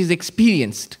yet it is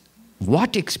experienced.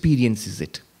 What experience is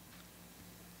it?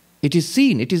 It is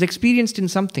seen, it is experienced in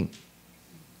something.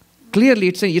 Clearly,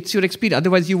 it's your experience.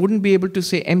 Otherwise, you wouldn't be able to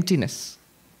say emptiness.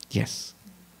 Yes.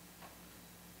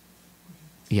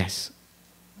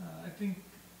 I think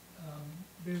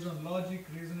based on logic,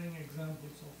 reasoning,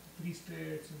 examples of 3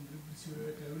 states and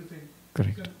everything,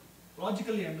 Correct. you can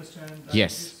logically understand that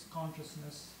Yes. this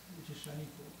consciousness which is shining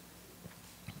forth.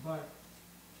 But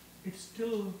it's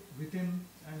still within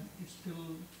and it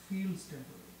still feels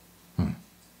temporary.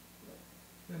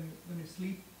 When you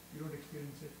sleep, you don't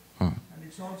experience it. And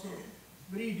it's also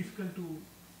very difficult to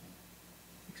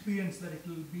experience that it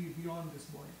will be beyond this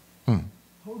body.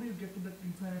 How do you get to that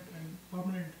infinite and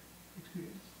permanent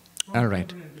experience? All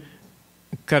right.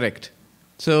 Correct.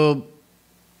 So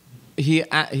he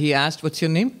asked, what's your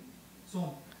name?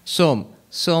 Som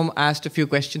asked a few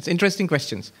questions, interesting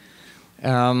questions.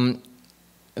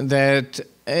 That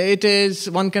it is,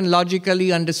 one can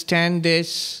logically understand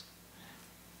this,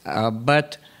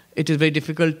 but it is very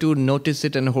difficult to notice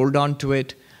it and hold on to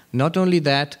it. Not only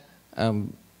that,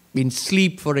 in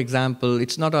sleep, for example,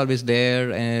 it's not always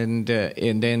there, and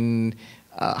then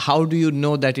how do you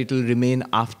know that it will remain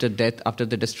after death, after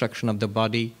the destruction of the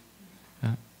body?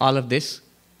 All of this.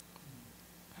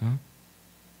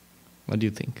 What do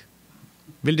you think?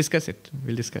 We'll discuss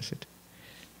it.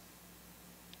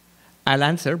 I'll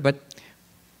answer, but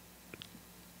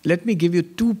let me give you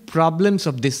 2 problems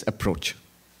of this approach,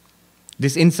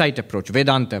 this insight approach,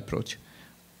 Vedanta approach.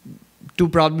 2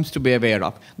 problems to be aware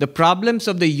of. The problems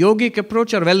of the yogic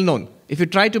approach are well known. If you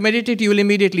try to meditate, you will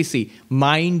immediately see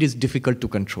mind is difficult to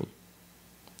control.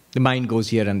 The mind goes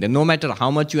here and there. No matter how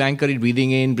much you anchor it,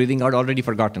 breathing in, breathing out, already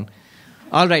forgotten.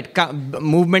 All right,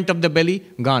 movement of the belly,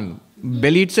 gone.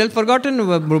 Belly itself forgotten,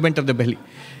 movement of the belly.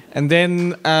 And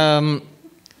then,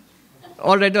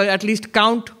 all right, at least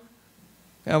count.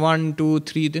 1, 2,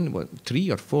 3, then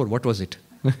 3 or 4, what was it?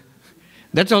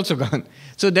 That's also gone.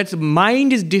 So that's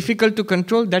mind is difficult to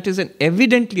control. That is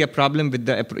evidently a problem with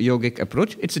the yogic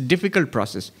approach. It's a difficult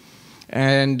process.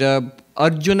 And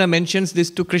Arjuna mentions this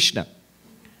to Krishna.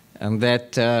 And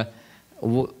that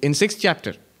in 6th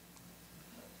chapter,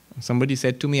 somebody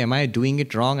said to me, am I doing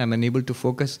it wrong? I'm unable to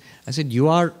focus. I said, you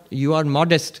are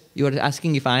modest. You are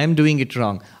asking if I am doing it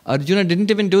wrong. Arjuna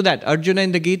didn't even do that. Arjuna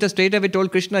in the Gita straight away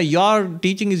told Krishna, your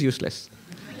teaching is useless.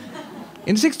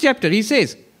 In 6th chapter, he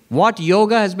says, what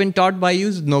yoga has been taught by you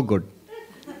is no good.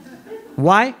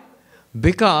 Why?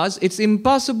 Because it's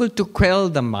impossible to quell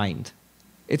the mind.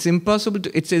 It's impossible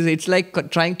to, it's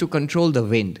like trying to control the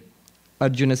wind,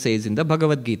 Arjuna says in the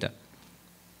Bhagavad Gita.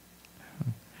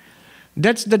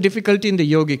 That's the difficulty in the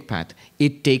yogic path.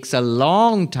 It takes a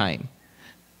long time.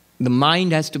 The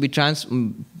mind has to be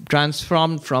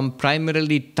transformed from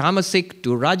primarily tamasic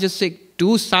to rajasic to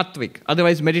sattvic.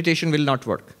 Otherwise meditation will not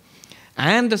work.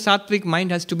 And the sattvic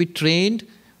mind has to be trained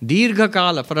dirgha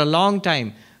kala, for a long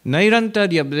time.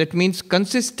 Nairantarya, that means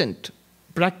consistent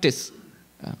practice.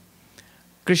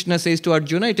 Krishna says to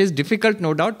Arjuna, it is difficult,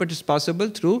 no doubt, but it's possible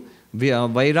through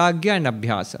vairagya and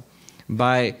abhyasa.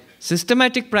 By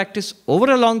systematic practice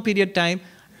over a long period of time,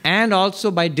 and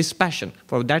also by dispassion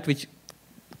for that which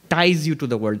ties you to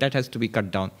the world. That has to be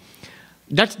cut down.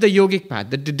 That's the yogic path.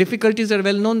 The difficulties are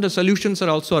well known, the solutions are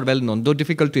also well known, though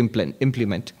difficult to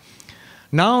implement.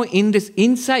 Now, in this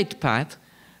insight path,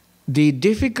 the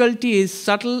difficulty is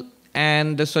subtle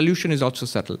and the solution is also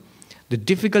subtle. The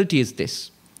difficulty is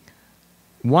this.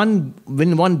 When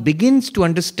one begins to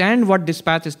understand what this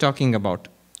path is talking about,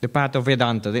 the path of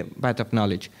Vedanta, the path of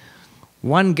knowledge,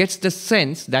 one gets the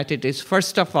sense that it is,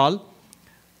 first of all,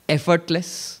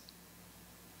 effortless.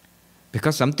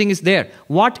 Because something is there.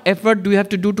 What effort do you have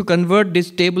to do to convert this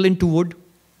table into wood?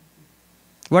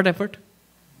 What effort?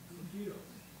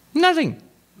 Nothing.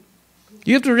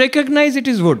 You have to recognize it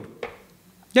is wood.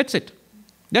 That's it.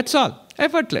 That's all.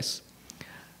 Effortless.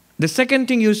 The second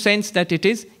thing, you sense that it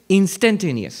is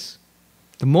instantaneous.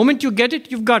 The moment you get it,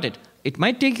 you've got it. It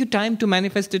might take you time to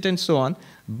manifest it and so on,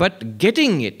 but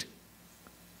getting it,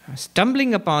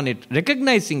 stumbling upon it,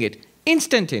 recognizing it,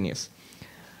 instantaneous.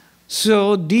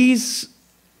 So these,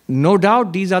 no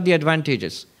doubt, these are the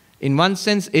advantages. In one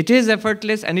sense, it is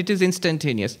effortless and it is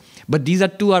instantaneous. But these are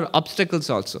two obstacles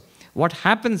also. What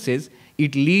happens is,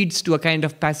 it leads to a kind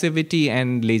of passivity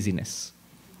and laziness.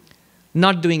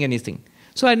 Not doing anything.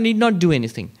 So I need not do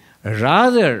anything.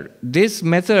 Rather, this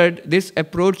method, this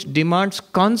approach demands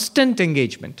constant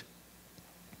engagement.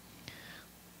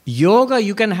 Yoga,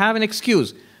 you can have an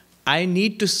excuse. I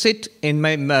need to sit in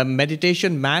my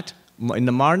meditation mat in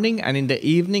the morning and in the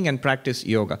evening and practice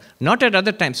yoga. Not at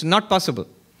other times, not possible.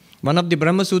 One of the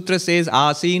Brahma Sutras says,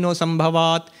 asino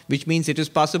sambhavat, which means it is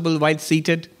possible while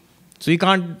seated. So you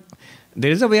can't,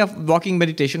 there is a way of walking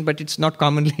meditation, but it's not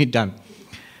commonly done.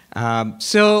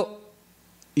 So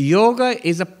yoga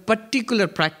is a particular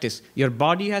practice. Your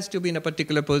body has to be in a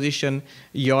particular position.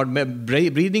 Your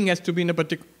breathing has to be in a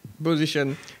particular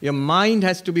position. Your mind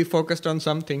has to be focused on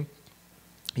something.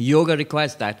 Yoga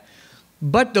requires that.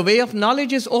 But the way of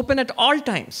knowledge is open at all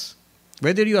times.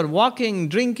 Whether you are walking,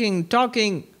 drinking,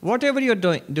 talking, whatever you're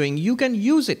doing, you can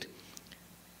use it.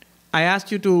 I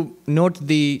asked you to note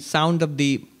the sound of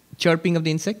the chirping of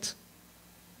the insects.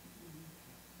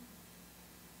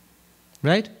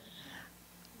 Right?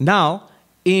 Now,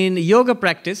 in yoga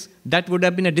practice, that would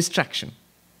have been a distraction.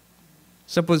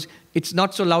 Suppose it's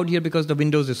not so loud here because the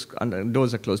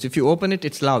doors are closed. If you open it,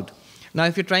 it's loud. Now,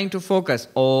 if you're trying to focus,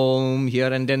 Om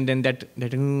here and then that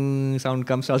sound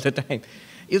comes all the time.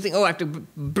 You think, oh, I have to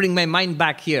bring my mind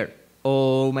back here.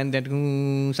 Om, and that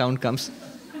sound comes.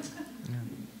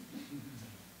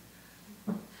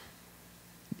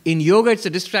 In yoga, it's a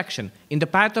distraction. In the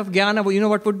path of jnana, you know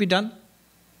what would be done?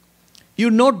 You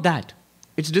note that.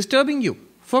 It's disturbing you.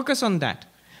 Focus on that.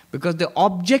 Because the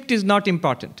object is not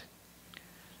important.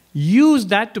 Use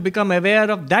that to become aware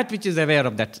of that which is aware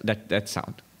of that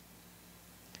sound.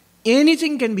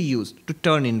 Anything can be used to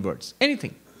turn inwards.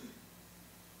 Anything.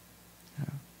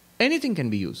 Anything can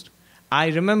be used. I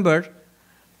remember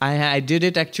I did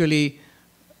it actually,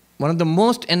 one of the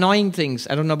most annoying things,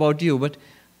 I don't know about you, but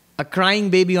a crying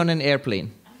baby on an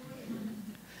airplane.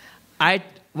 I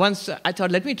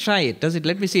thought, let me try it.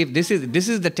 Let me see if this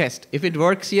is the test. If it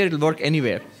works here, it'll work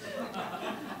anywhere.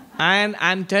 And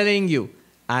I'm telling you,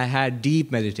 I had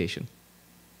deep meditation.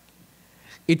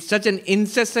 It's such an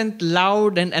incessant,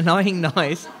 loud and annoying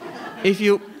noise. If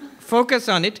you focus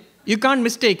on it, you can't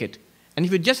mistake it. And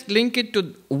if you just link it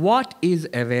to what is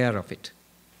aware of it,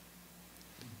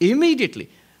 immediately,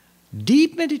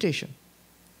 deep meditation,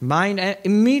 mind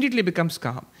immediately becomes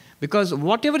calm. Because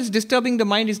whatever is disturbing the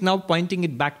mind is now pointing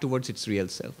it back towards its real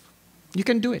self. You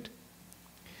can do it.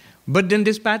 But then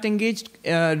this path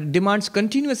demands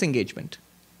continuous engagement.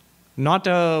 Not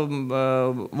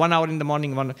 1 hour in the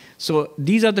morning. So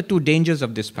these are the two dangers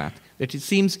of this path. That it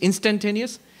seems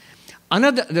instantaneous.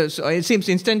 So it seems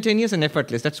instantaneous and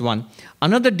effortless. That's one.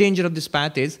 Another danger of this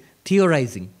path is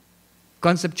theorizing,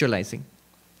 conceptualizing.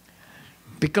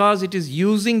 Because it is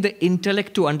using the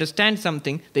intellect to understand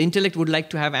something, the intellect would like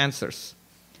to have answers.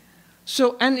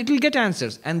 So, and it will get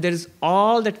answers. And there is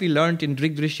all that we learned in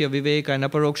Drigdrishya, Viveka, and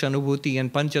Aparoksha Anubhuti,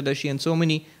 and Panchadashi, and so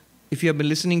many, if you have been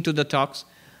listening to the talks,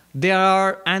 there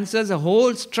are answers, a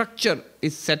whole structure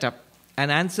is set up,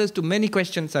 and answers to many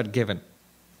questions are given.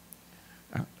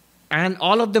 And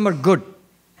all of them are good,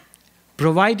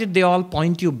 provided they all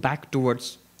point you back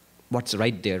towards what's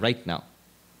right there, right now.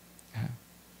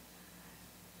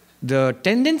 The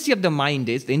tendency of the mind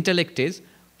is, the intellect is,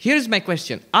 here's my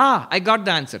question. I got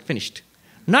the answer, finished.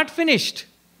 Not finished.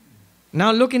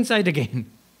 Now look inside again.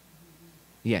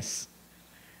 Yes.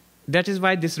 That is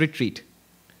why this retreat.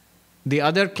 The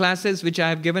other classes which I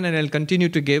have given and I'll continue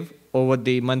to give over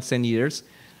the months and years,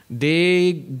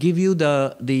 they give you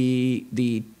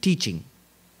the teaching.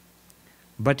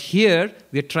 But here,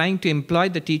 we are trying to employ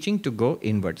the teaching to go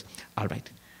inwards. All right.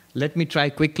 Let me try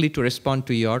quickly to respond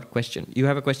to your question. You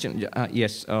have a question?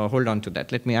 Yes, hold on to that.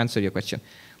 Let me answer your question.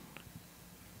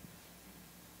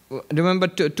 Remember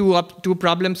two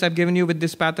problems I've given you with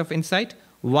this path of insight?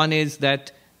 One is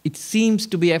that it seems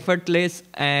to be effortless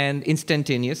and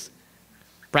instantaneous.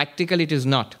 Practically, it is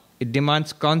not. It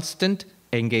demands constant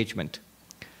engagement.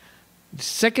 The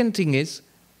second thing is,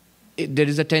 there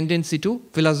is a tendency to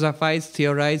philosophize,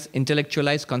 theorize,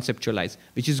 intellectualize, conceptualize,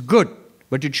 which is good,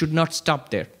 but it should not stop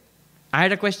there. I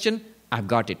had a question, I've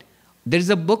got it. There is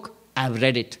a book, I've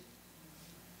read it.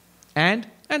 And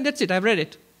that's it, I've read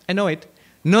it. I know it.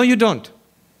 No, you don't.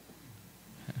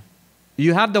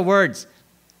 You have the words,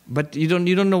 but you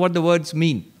don't know what the words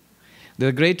mean.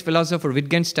 The great philosopher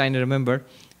Wittgenstein, I remember,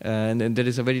 and there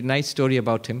is a very nice story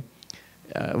about him.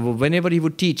 Whenever he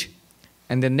would teach,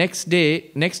 and the next day,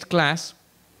 next class,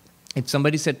 if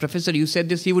somebody said, Professor, you said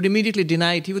this, he would immediately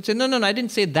deny it. He would say, no, I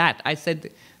didn't say that. I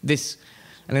said this.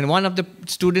 And then one of the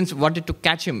students wanted to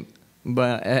catch him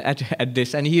at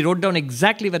this, and he wrote down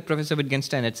exactly what Professor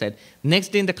Wittgenstein had said. Next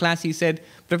day in the class, he said,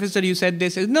 Professor, you said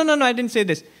this. He said, no, I didn't say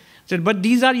this. I said, but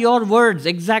these are your words,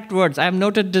 exact words. I have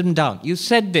noted them down. You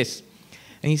said this.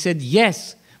 And he said,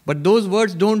 yes, but those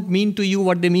words don't mean to you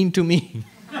what they mean to me.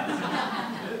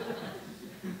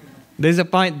 There's a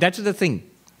point, that's the thing.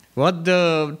 What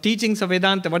the teachings of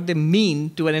Vedanta, what they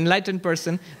mean to an enlightened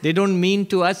person, they don't mean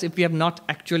to us if we have not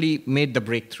actually made the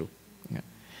breakthrough. Yeah.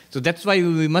 So that's why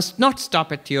we must not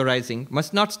stop at theorizing,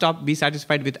 must not be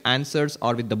satisfied with answers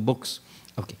or with the books.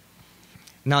 Okay.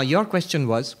 Now your question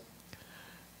was,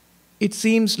 it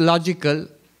seems logical,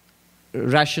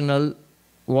 rational,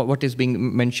 what is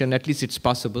being mentioned, at least it's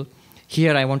possible.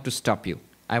 Here I want to stop you.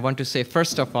 I want to say,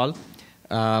 first of all,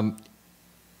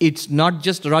 it's not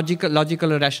just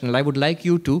logical or rational. I would like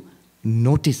you to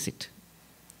notice it.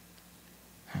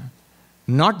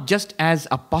 Not just as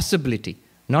a possibility,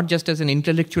 not just as an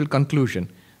intellectual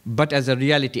conclusion, but as a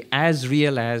reality, as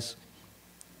real as...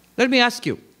 Let me ask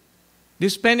you,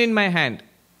 this pen in my hand,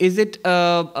 is it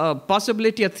a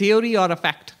possibility, a theory, or a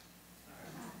fact?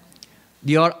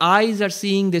 Your eyes are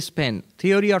seeing this pen,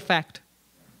 theory or fact?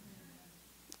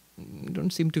 You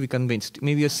don't seem to be convinced.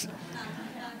 Maybe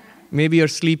you're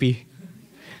sleepy.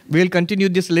 We'll continue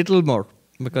this a little more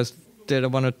because there are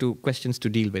one or two questions to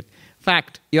deal with.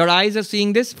 Fact. Your eyes are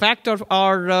seeing this. Fact or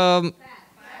fact.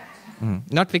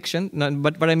 Not fiction,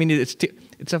 but I mean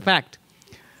it's a fact.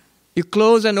 You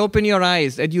close and open your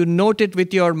eyes and you note it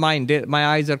with your mind. My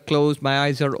eyes are closed, my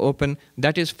eyes are open.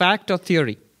 That is fact or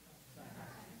theory?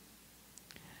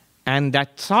 And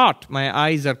that thought, my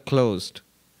eyes are closed,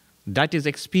 that is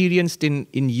experienced in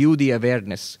you, the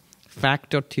awareness.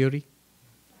 Fact or theory?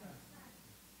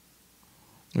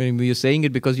 You're saying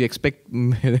it because you expect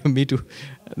me to,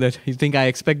 that you think I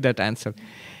expect that answer.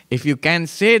 If you can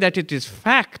say that it is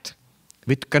fact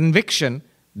with conviction,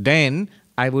 then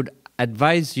I would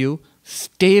advise you,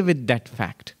 stay with that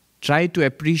fact. Try to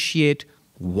appreciate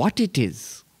what it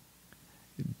is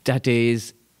that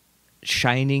is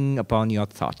shining upon your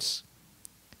thoughts.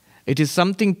 It is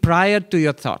something prior to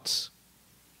your thoughts.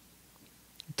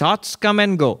 Thoughts come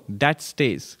and go, that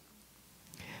stays.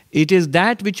 It is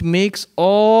that which makes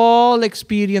all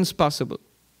experience possible.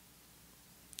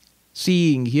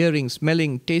 Seeing, hearing,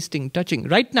 smelling, tasting, touching.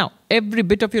 Right now, every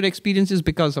bit of your experience is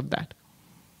because of that.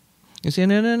 You say,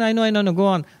 no, I know, go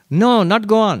on. No, not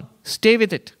go on. Stay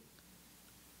with it.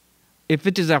 If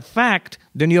it is a fact,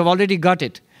 then you have already got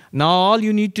it. Now all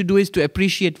you need to do is to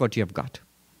appreciate what you have got.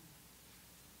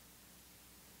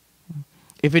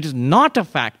 If it is not a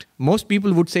fact, most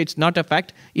people would say it's not a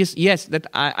fact. Yes, that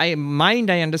mind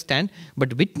I understand,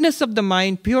 but witness of the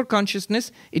mind, pure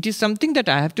consciousness, it is something that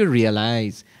I have to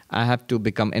realize. I have to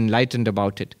become enlightened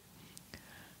about it.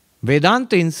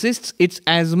 Vedanta insists it's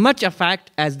as much a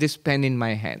fact as this pen in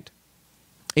my hand.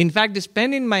 In fact, this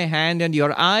pen in my hand and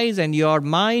your eyes and your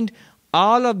mind,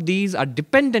 all of these are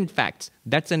dependent facts.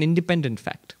 That's an independent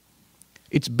fact.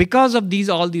 It's because of these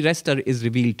all the rest is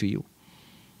revealed to you.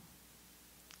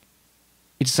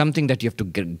 It's something that you have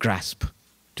to grasp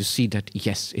to see that,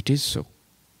 yes, it is so.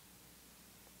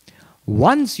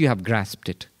 Once you have grasped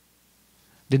it,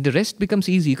 then the rest becomes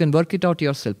easy. You can work it out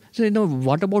yourself. So,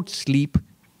 what about sleep?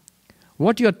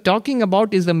 What you're talking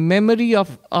about is the memory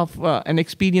of an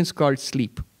experience called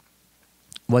sleep.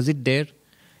 Was it there?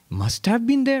 Must have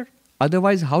been there.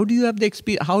 Otherwise, how do you have the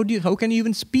experience? How can you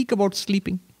even speak about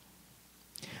sleeping?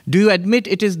 Do you admit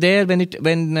it is there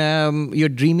when you're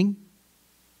dreaming?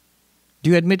 Do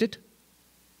you admit it?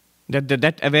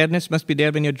 That awareness must be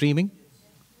there when you're dreaming?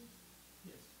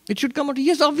 It should come out.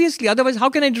 Yes, obviously. Otherwise, how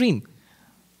can I dream?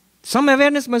 Some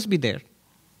awareness must be there.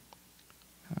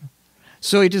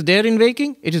 So it is there in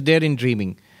waking, it is there in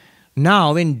dreaming.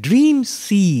 Now, when dream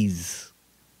cease,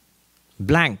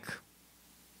 blank.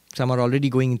 Some are already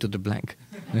going into the blank.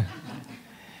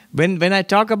 When I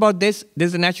talk about this,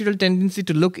 there's a natural tendency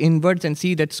to look inwards and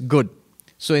see that's good.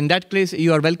 So in that case,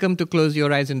 you are welcome to close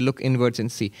your eyes and look inwards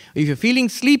and see. If you're feeling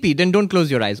sleepy, then don't close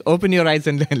your eyes. Open your eyes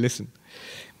and listen.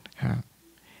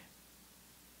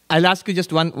 I'll ask you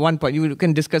just one point. You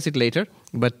can discuss it later,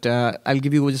 but I'll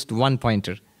give you just one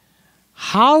pointer.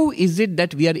 How is it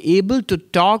that we are able to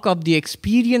talk of the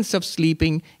experience of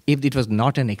sleeping if it was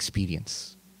not an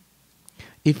experience?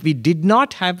 If we did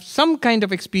not have some kind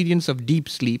of experience of deep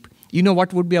sleep, you know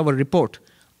what would be our report?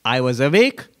 I was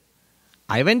awake,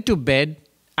 I went to bed,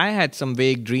 I had some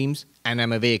vague dreams, and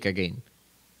I'm awake again.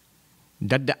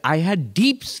 I had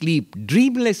deep sleep,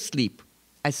 dreamless sleep.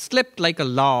 I slept like a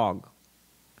log.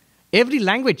 Every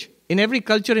language, in every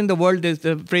culture in the world,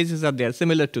 the phrases are there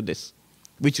similar to this,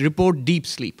 which report deep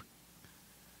sleep.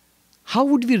 How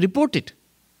would we report it?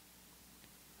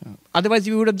 Otherwise,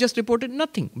 we would have just reported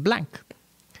nothing, blank.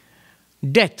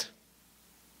 Death.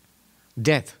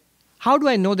 Death. How do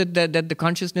I know that the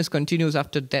consciousness continues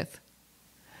after death?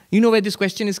 You know where this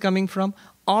question is coming from?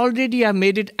 Already I've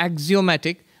made it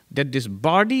axiomatic that this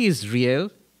body is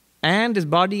real and this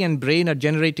body and brain are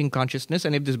generating consciousness,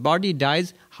 and if this body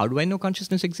dies, how do I know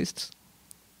consciousness exists?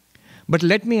 But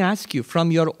let me ask you,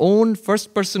 from your own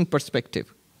first-person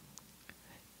perspective,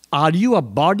 are you a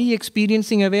body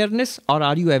experiencing awareness, or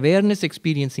are you awareness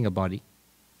experiencing a body?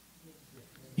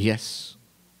 Yes.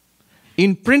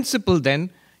 In principle,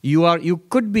 then, you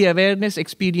could be awareness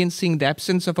experiencing the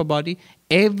absence of a body.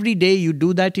 Every day you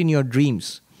do that in your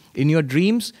dreams. In your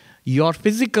dreams, your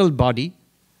physical body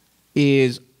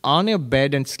is on your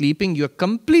bed and sleeping. You're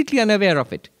completely unaware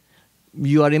of it.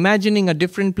 You are imagining a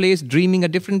different place, dreaming a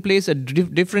different place, a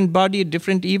different body,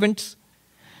 different events.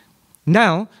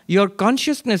 Now, your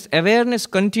consciousness, awareness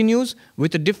continues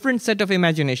with a different set of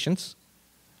imaginations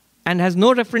and has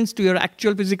no reference to your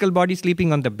actual physical body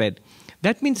sleeping on the bed.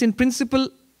 That means, in principle,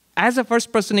 as a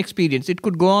first-person experience, it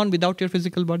could go on without your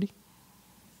physical body.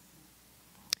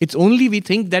 It's only we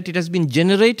think that it has been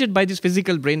generated by this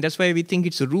physical brain. That's why we think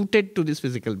it's rooted to this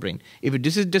physical brain. If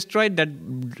this is destroyed, that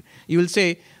you will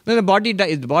say, no, the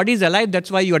body is alive, that's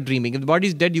why you are dreaming. If the body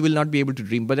is dead, you will not be able to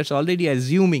dream. But that's already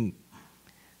assuming.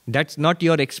 That's not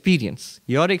your experience.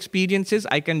 Your experience is,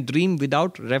 I can dream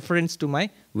without reference to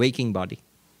my waking body.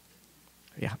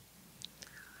 Yeah.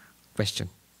 Question.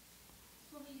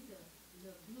 For me,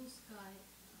 the blue sky.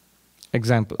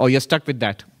 Example. Oh, you're stuck with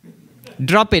that.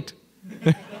 Drop it.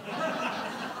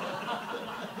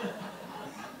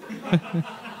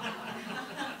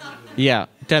 Yeah,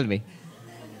 tell me.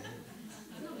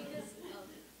 No, because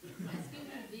as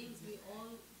human beings, we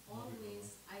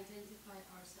always identify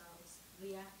ourselves,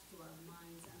 react to our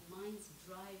minds, and minds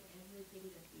drive everything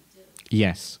that we do.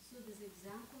 Yes. So this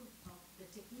example of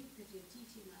the technique that you're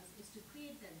teaching us is to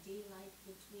create that daylight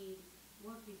between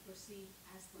what we perceive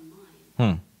as the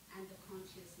mind and the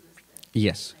consciousness that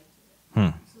Yes. is tied to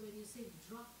it. Hmm. So when you say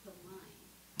drop the mind,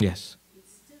 Yes. it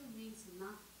still means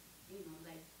not,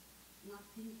 like not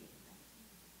thinking.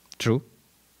 Right? True.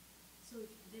 So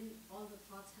then all the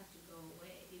thoughts have to go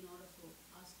away in order for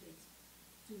us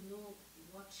to know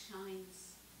what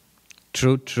shines.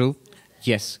 True.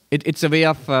 Yes. It's a way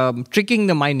of tricking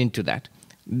the mind into that.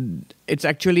 It's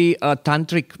actually a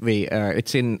tantric way.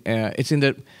 It's in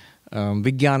the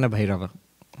Vijnana Bhairava.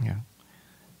 Yeah.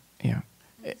 I'm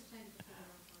just trying to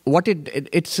figure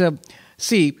out What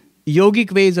see,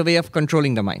 yogic way is a way of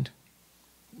controlling the mind.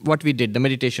 What we did, the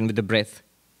meditation with the breath.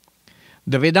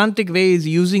 The Vedantic way is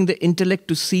using the intellect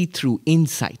to see through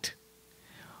insight.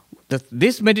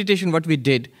 This meditation, what we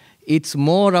did, it's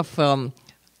more of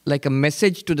like a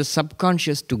message to the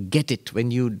subconscious to get it.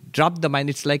 When you drop the mind,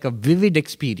 it's like a vivid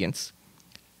experience.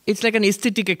 It's like an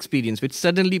aesthetic experience, which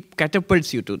suddenly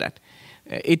catapults you to that.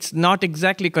 It's not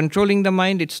exactly controlling the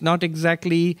mind. It's not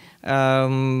exactly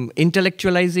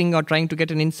intellectualizing or trying to get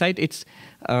an insight. It's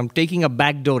taking a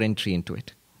backdoor entry into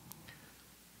it.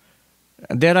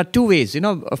 There are two ways,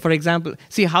 for example,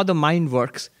 see how the mind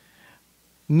works.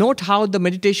 Note how the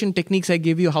meditation techniques I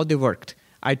gave you, how they worked.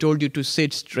 I told you to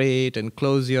sit straight and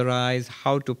close your eyes,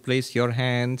 how to place your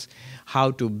hands, how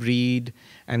to breathe,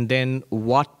 and then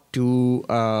what to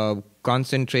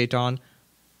concentrate on.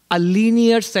 A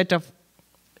linear set of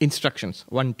instructions.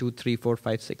 1, 2, 3, 4,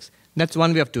 5, 6. That's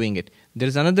one way of doing it. There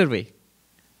is another way.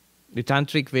 The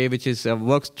tantric way, which is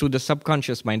works through the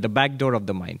subconscious mind, the back door of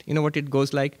the mind. You know what it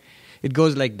goes like? It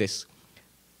goes like this.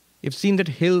 You've seen that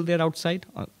hill there outside,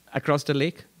 across the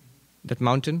lake, that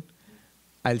mountain?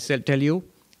 I'll tell you,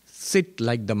 sit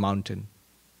like the mountain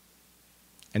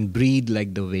and breathe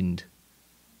like the wind.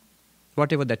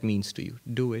 Whatever that means to you,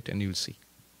 do it and you'll see.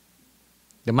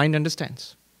 The mind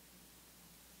understands.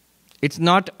 It's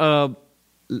not the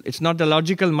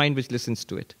logical mind which listens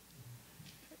to it.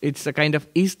 It's a kind of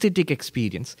aesthetic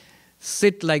experience.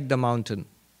 Sit like the mountain.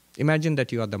 Imagine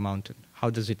that you are the mountain. How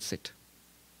does it sit?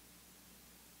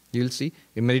 You'll see,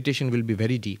 your meditation will be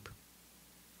very deep.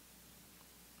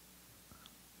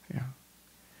 Yeah.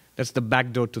 That's the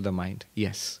back door to the mind.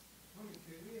 Yes. One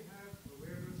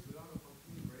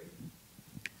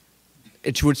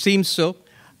it would seem so.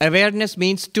 Awareness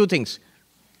means two things.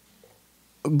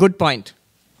 Good point.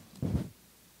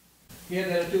 Here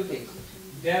there are two things.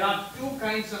 There are two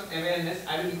kinds of awareness.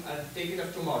 I will take it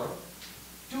up tomorrow.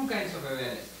 Two kinds of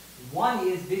awareness. One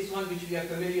is this one which we are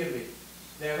familiar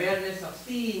with. The awareness of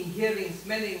seeing, hearing,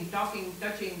 smelling, talking,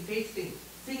 touching, tasting,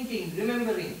 thinking,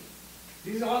 remembering.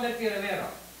 This is all that we are aware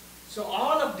of. So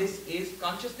all of this is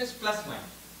consciousness plus mind.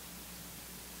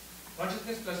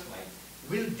 Consciousness plus mind.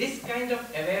 Will this kind of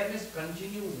awareness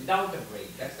continue without a brain?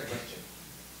 That's the question.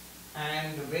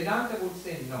 And Vedanta would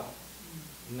say no.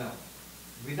 No.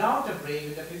 Without a brain,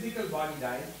 with the physical body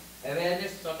dies,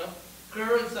 awareness sort of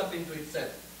curls up into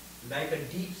itself, like a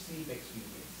deep sleep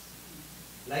experience.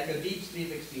 Like a deep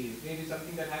sleep experience. Maybe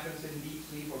something that happens in deep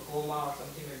sleep or coma or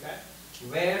something like that,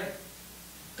 where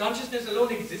consciousness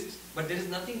alone exists, but there is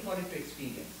nothing for it to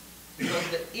experience. Because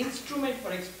the instrument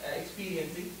for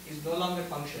experiencing is no longer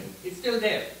functioning. It's still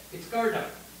there. It's curled up.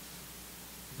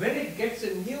 When it gets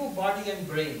a new body and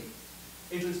brain,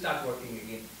 it will start working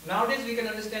again. Nowadays we can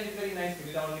understand it very nicely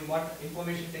with only what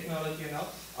information technology and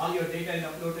all your data is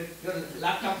uploaded, your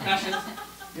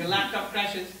laptop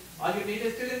crashes, all your data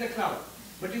is still in the cloud.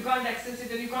 But you can't access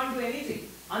it and you can't do anything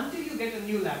until you get a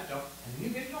new laptop and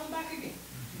you get it all back again.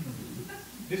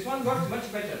 This one works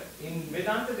much better. In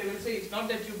Vedanta they will say it's not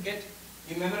that you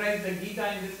memorize the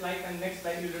Gita in this life and next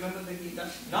life you remember the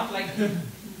Gita. Not like that.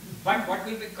 But what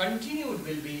will be continued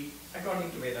will be,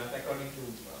 according to Vedanta, according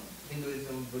to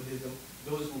Hinduism, Buddhism,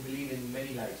 those who believe in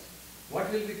many lives. What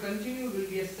will be continued will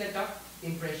be a set of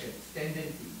impressions,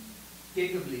 tendencies,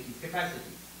 capabilities,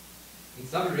 capacities. In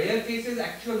some rare cases,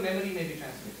 actual memory may be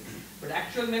transmitted. But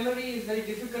actual memory is very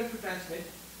difficult to transmit.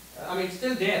 It's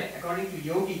still there. According to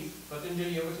yogis,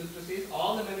 Patanjali Yoga Sutra says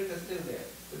all the memories are still there,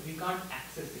 but we can't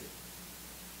access it.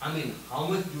 How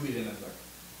much do we remember?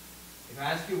 If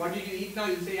I ask you, what did you eat now?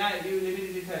 You'll say, you will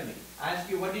immediately tell me. I ask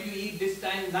you, what did you eat this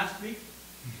time last week?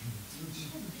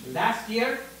 Last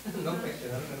year? No question,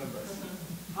 I don't remember.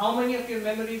 How many of your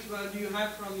memories do you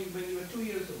have from when you were 2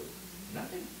 years old?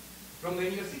 Nothing. From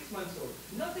when you were 6 months old?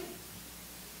 Nothing.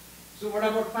 So what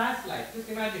about past life? Just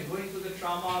imagine going through the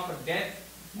trauma of a death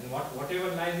and whatever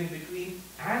lies in between,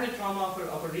 and a trauma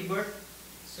of a rebirth.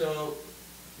 So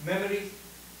memories.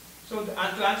 So to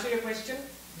answer your question,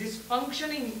 this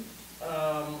functioning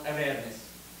awareness,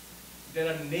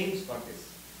 there are names for this.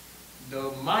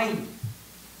 The mind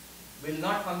will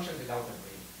not function without a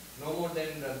brain. No more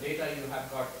than the data you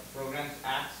have got, programs,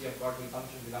 apps you have got will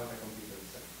function without a computer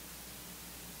itself.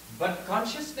 But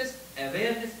consciousness,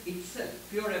 awareness itself,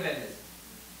 pure awareness,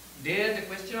 there the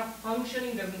question of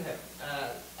functioning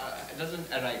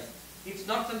doesn't arise. It's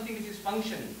not something which is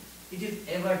functioning. It is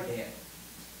ever there.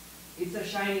 It's a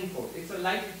shining force. It's a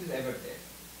light which is ever there.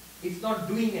 It's not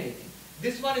doing anything.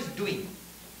 This one is doing.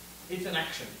 It's an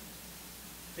action.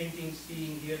 Thinking,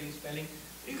 seeing, hearing, smelling.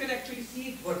 You can actually see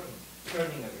it working,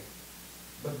 turning away.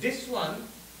 But this one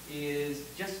is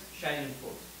just shining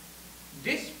force.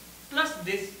 This plus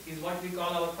this is what we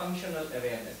call our functional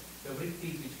awareness, the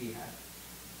vrittis which we have.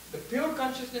 The pure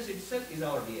consciousness itself is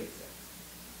our real self.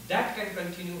 That can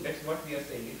continue, that's what we are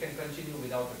saying, it can continue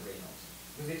without a brain also.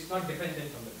 Because it's not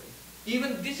dependent on the brain.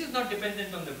 Even this is not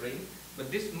dependent on the brain, but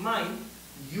this mind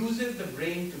uses the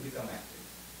brain to become active.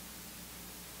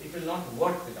 It will not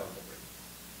work without the brain.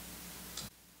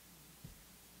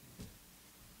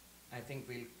 I think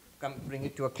we'll bring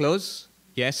it to a close.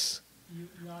 Yes? You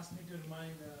asked me to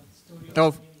remind the story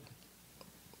of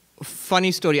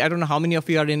funny story. I don't know how many of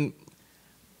you are in.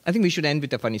 I think we should end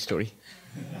with a funny story.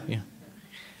 Yeah.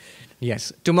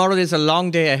 Yes. Tomorrow is a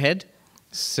long day ahead,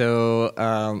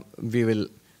 so we will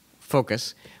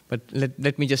focus. But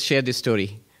let me just share this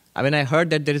story. When I heard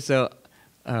that there is a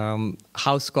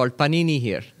house called Panini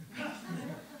here,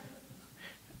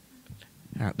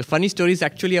 the funny story is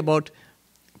actually about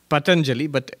Patanjali,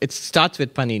 but it starts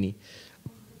with Panini.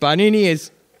 Panini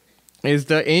is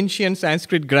the ancient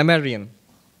Sanskrit grammarian.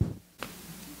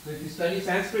 So if you study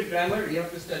Sanskrit grammar, you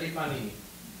have to study Panini.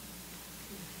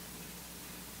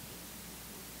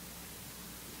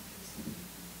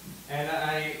 And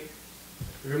I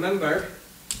remember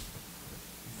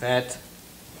that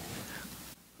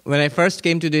when I first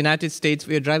came to the United States,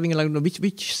 we were driving along,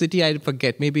 which city I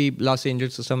forget, maybe Los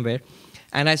Angeles or somewhere,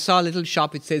 and I saw a little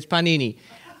shop, it says Panini.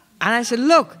 And I said,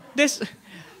 look, this...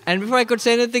 And before I could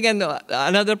say anything, and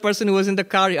another person who was in the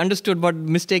car understood what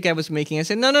mistake I was making. I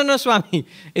said, no, Swami,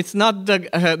 it's not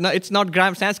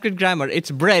Sanskrit grammar,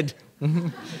 it's bread.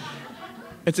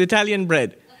 It's Italian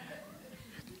bread.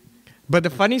 But the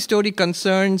funny story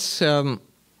concerns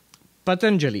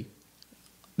Patanjali,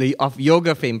 of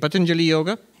yoga fame, Patanjali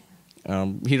Yoga.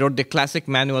 He wrote the classic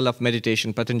manual of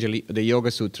meditation, Patanjali, the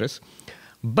Yoga Sutras.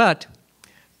 But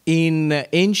in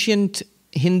ancient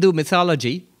Hindu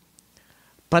mythology,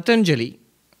 Patanjali,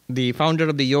 the founder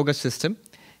of the yoga system,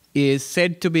 is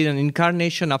said to be an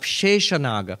incarnation of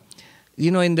Sheshanaga.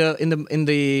 You know, in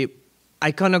the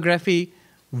iconography,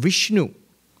 Vishnu,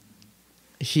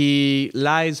 he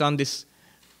lies on this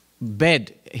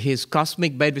bed, his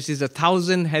cosmic bed, which is a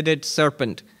 1,000-headed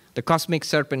serpent, the cosmic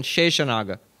serpent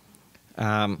Sheshanaga.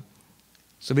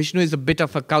 So Vishnu is a bit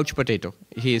of a couch potato.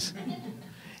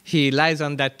 He lies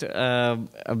on that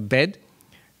bed,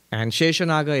 and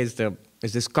Sheshanaga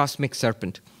is this cosmic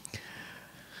serpent.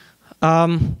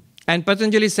 And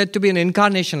Patanjali is said to be an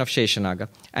incarnation of Sheshanaga,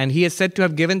 and he is said to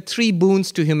have given 3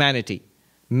 boons to humanity: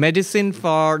 medicine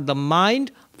for the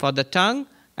mind, for the tongue,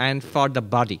 and for the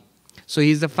body. So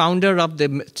he is the founder of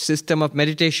the system of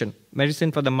meditation,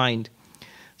 medicine for the mind.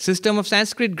 System of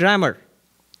Sanskrit grammar,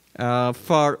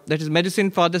 that is medicine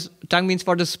for the tongue means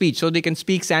for the speech, so they can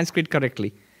speak Sanskrit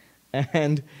correctly.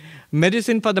 And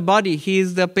medicine for the body, he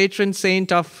is the patron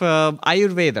saint of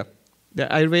Ayurveda. The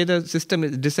Ayurveda system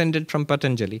is descended from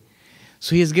Patanjali.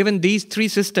 So he has given these 3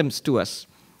 systems to us.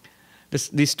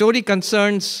 The story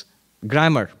concerns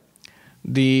grammar.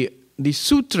 The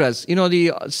sutras, you know,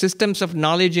 the systems of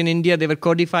knowledge in India, they were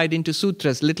codified into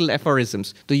sutras, little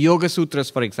aphorisms. The Yoga Sutras,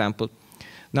 for example.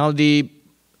 Now the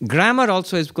grammar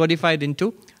also is codified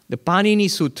into the Panini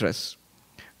Sutras.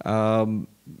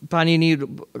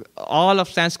 Panini, all of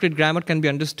Sanskrit grammar can be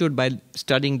understood by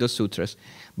studying those sutras.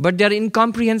 But they are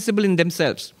incomprehensible in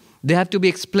themselves. They have to be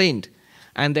explained.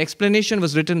 And the explanation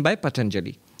was written by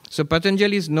Patanjali. So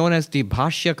Patanjali is known as the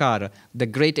Bhashyakara, the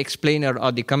great explainer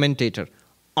or the commentator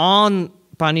on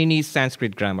Panini's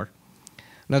Sanskrit grammar.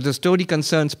 Now the story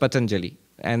concerns Patanjali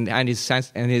and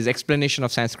his explanation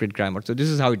of Sanskrit grammar. So this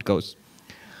is how it goes.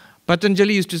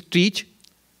 Patanjali used to teach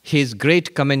his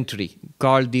great commentary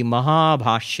called the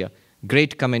Mahabhashya,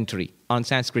 great commentary on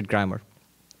Sanskrit grammar.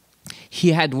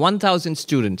 He had 1,000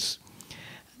 students,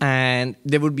 and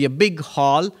there would be a big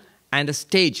hall and a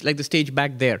stage, like the stage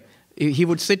back there. He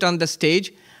would sit on the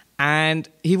stage and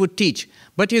he would teach.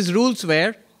 But his rules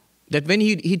were that when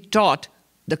he taught,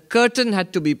 the curtain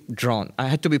had to be drawn,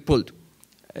 had to be pulled.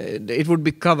 It would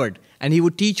be covered, and he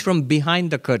would teach from behind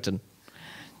the curtain.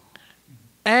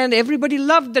 And everybody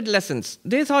loved that lessons.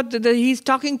 They thought that he's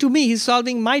talking to me, he's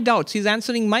solving my doubts, he's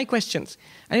answering my questions.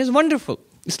 And it's wonderful.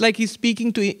 It's like he's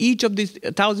speaking to each of these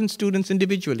 1,000 students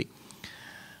individually.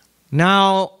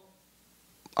 Now,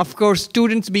 of course,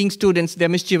 students being students, they're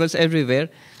mischievous everywhere.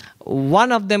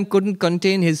 One of them couldn't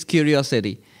contain his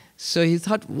curiosity. So he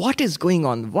thought, what is going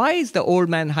on? Why is the old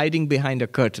man hiding behind a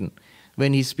curtain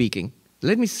when he's speaking?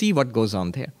 Let me see what goes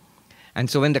on there. And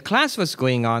so when the class was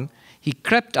going on, he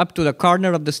crept up to the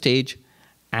corner of the stage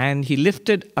and he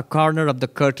lifted a corner of the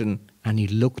curtain and he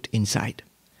looked inside.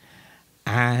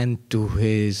 And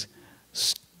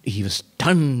he was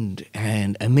stunned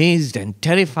and amazed and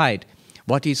terrified.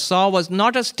 What he saw was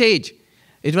not a stage.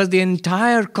 It was the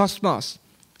entire cosmos,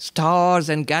 stars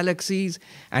and galaxies,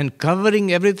 and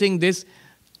covering everything, this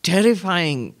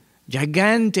terrifying,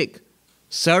 gigantic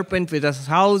serpent with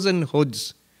 1,000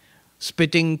 hoods,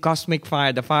 spitting cosmic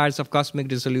fire, the fires of cosmic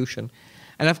dissolution.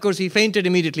 And of course, he fainted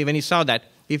immediately when he saw that.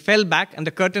 He fell back, and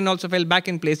the curtain also fell back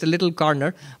in place, a little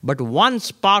corner. But one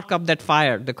spark of that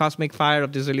fire, the cosmic fire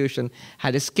of dissolution,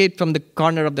 had escaped from the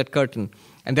corner of that curtain.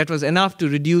 And that was enough to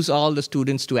reduce all the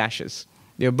students to ashes.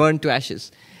 They were burned to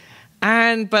ashes.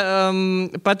 And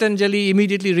Patanjali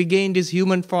immediately regained his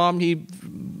human form. He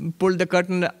pulled the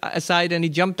curtain aside and he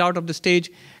jumped out of the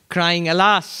stage crying,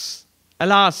 "Alas,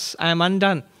 alas, I am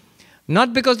undone."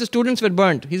 Not because the students were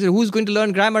burned. He said, who's going to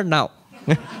learn grammar now?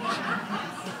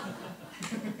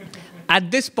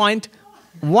 At this point,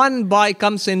 one boy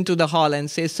comes into the hall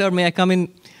and says, "Sir, may I come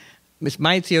in?" It's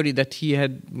my theory that he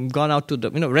had gone out to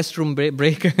the restroom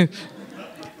break.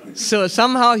 So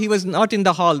somehow he was not in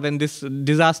the hall when this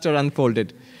disaster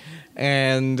unfolded.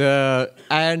 And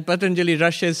Patanjali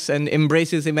rushes and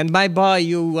embraces him. And my boy,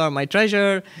 you are my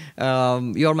treasure.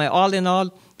 You are my all in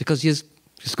all. Because he's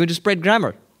going to spread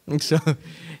grammar. And so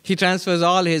he transfers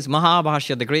all his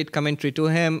Mahabhashya, the great commentary, to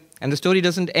him. And the story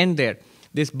doesn't end there.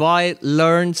 This boy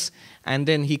learns, and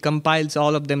then he compiles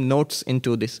all of them notes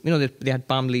into this. They had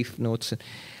palm leaf notes.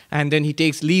 And then he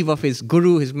takes leave of his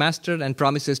guru, his master, and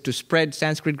promises to spread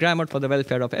Sanskrit grammar for the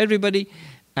welfare of everybody.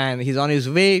 And he's on his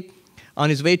way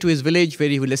to his village where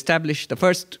he will establish the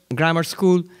first grammar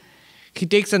school. He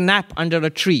takes a nap under a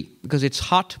tree because it's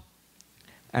hot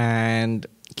and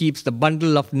keeps the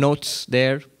bundle of notes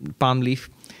there, palm leaf.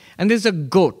 And there's a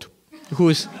goat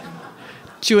who's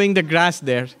chewing the grass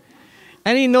there.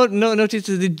 And he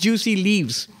notices the juicy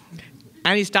leaves.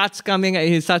 And he starts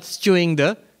chewing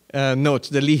the notes,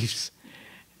 the leaves.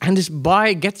 And this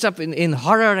boy gets up in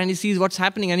horror and he sees what's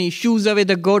happening and he shoos away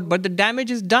the goat, but the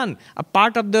damage is done. A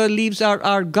part of the leaves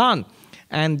are gone.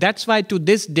 And that's why to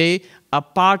this day, a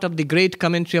part of the great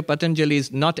commentary of Patanjali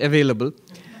is not available.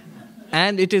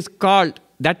 And it is called,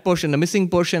 that portion, the missing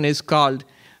portion is called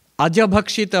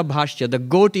Ajabhakshita Bhashya, the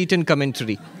goat-eaten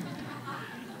commentary.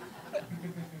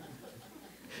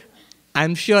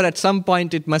 I'm sure at some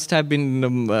point it must have been,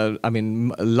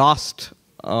 lost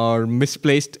or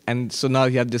misplaced, and so now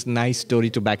you have this nice story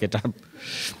to back it up.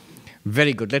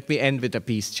 Very good. Let me end with a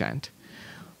peace chant.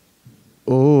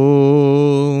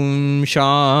 Om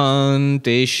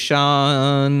Shanti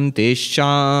Shanti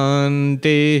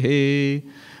Shanti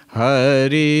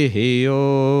Hari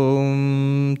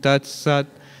Om Tat Sat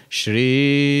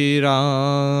Shri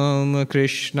Ram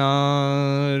Krishna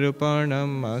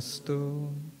Arpanam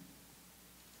Astu.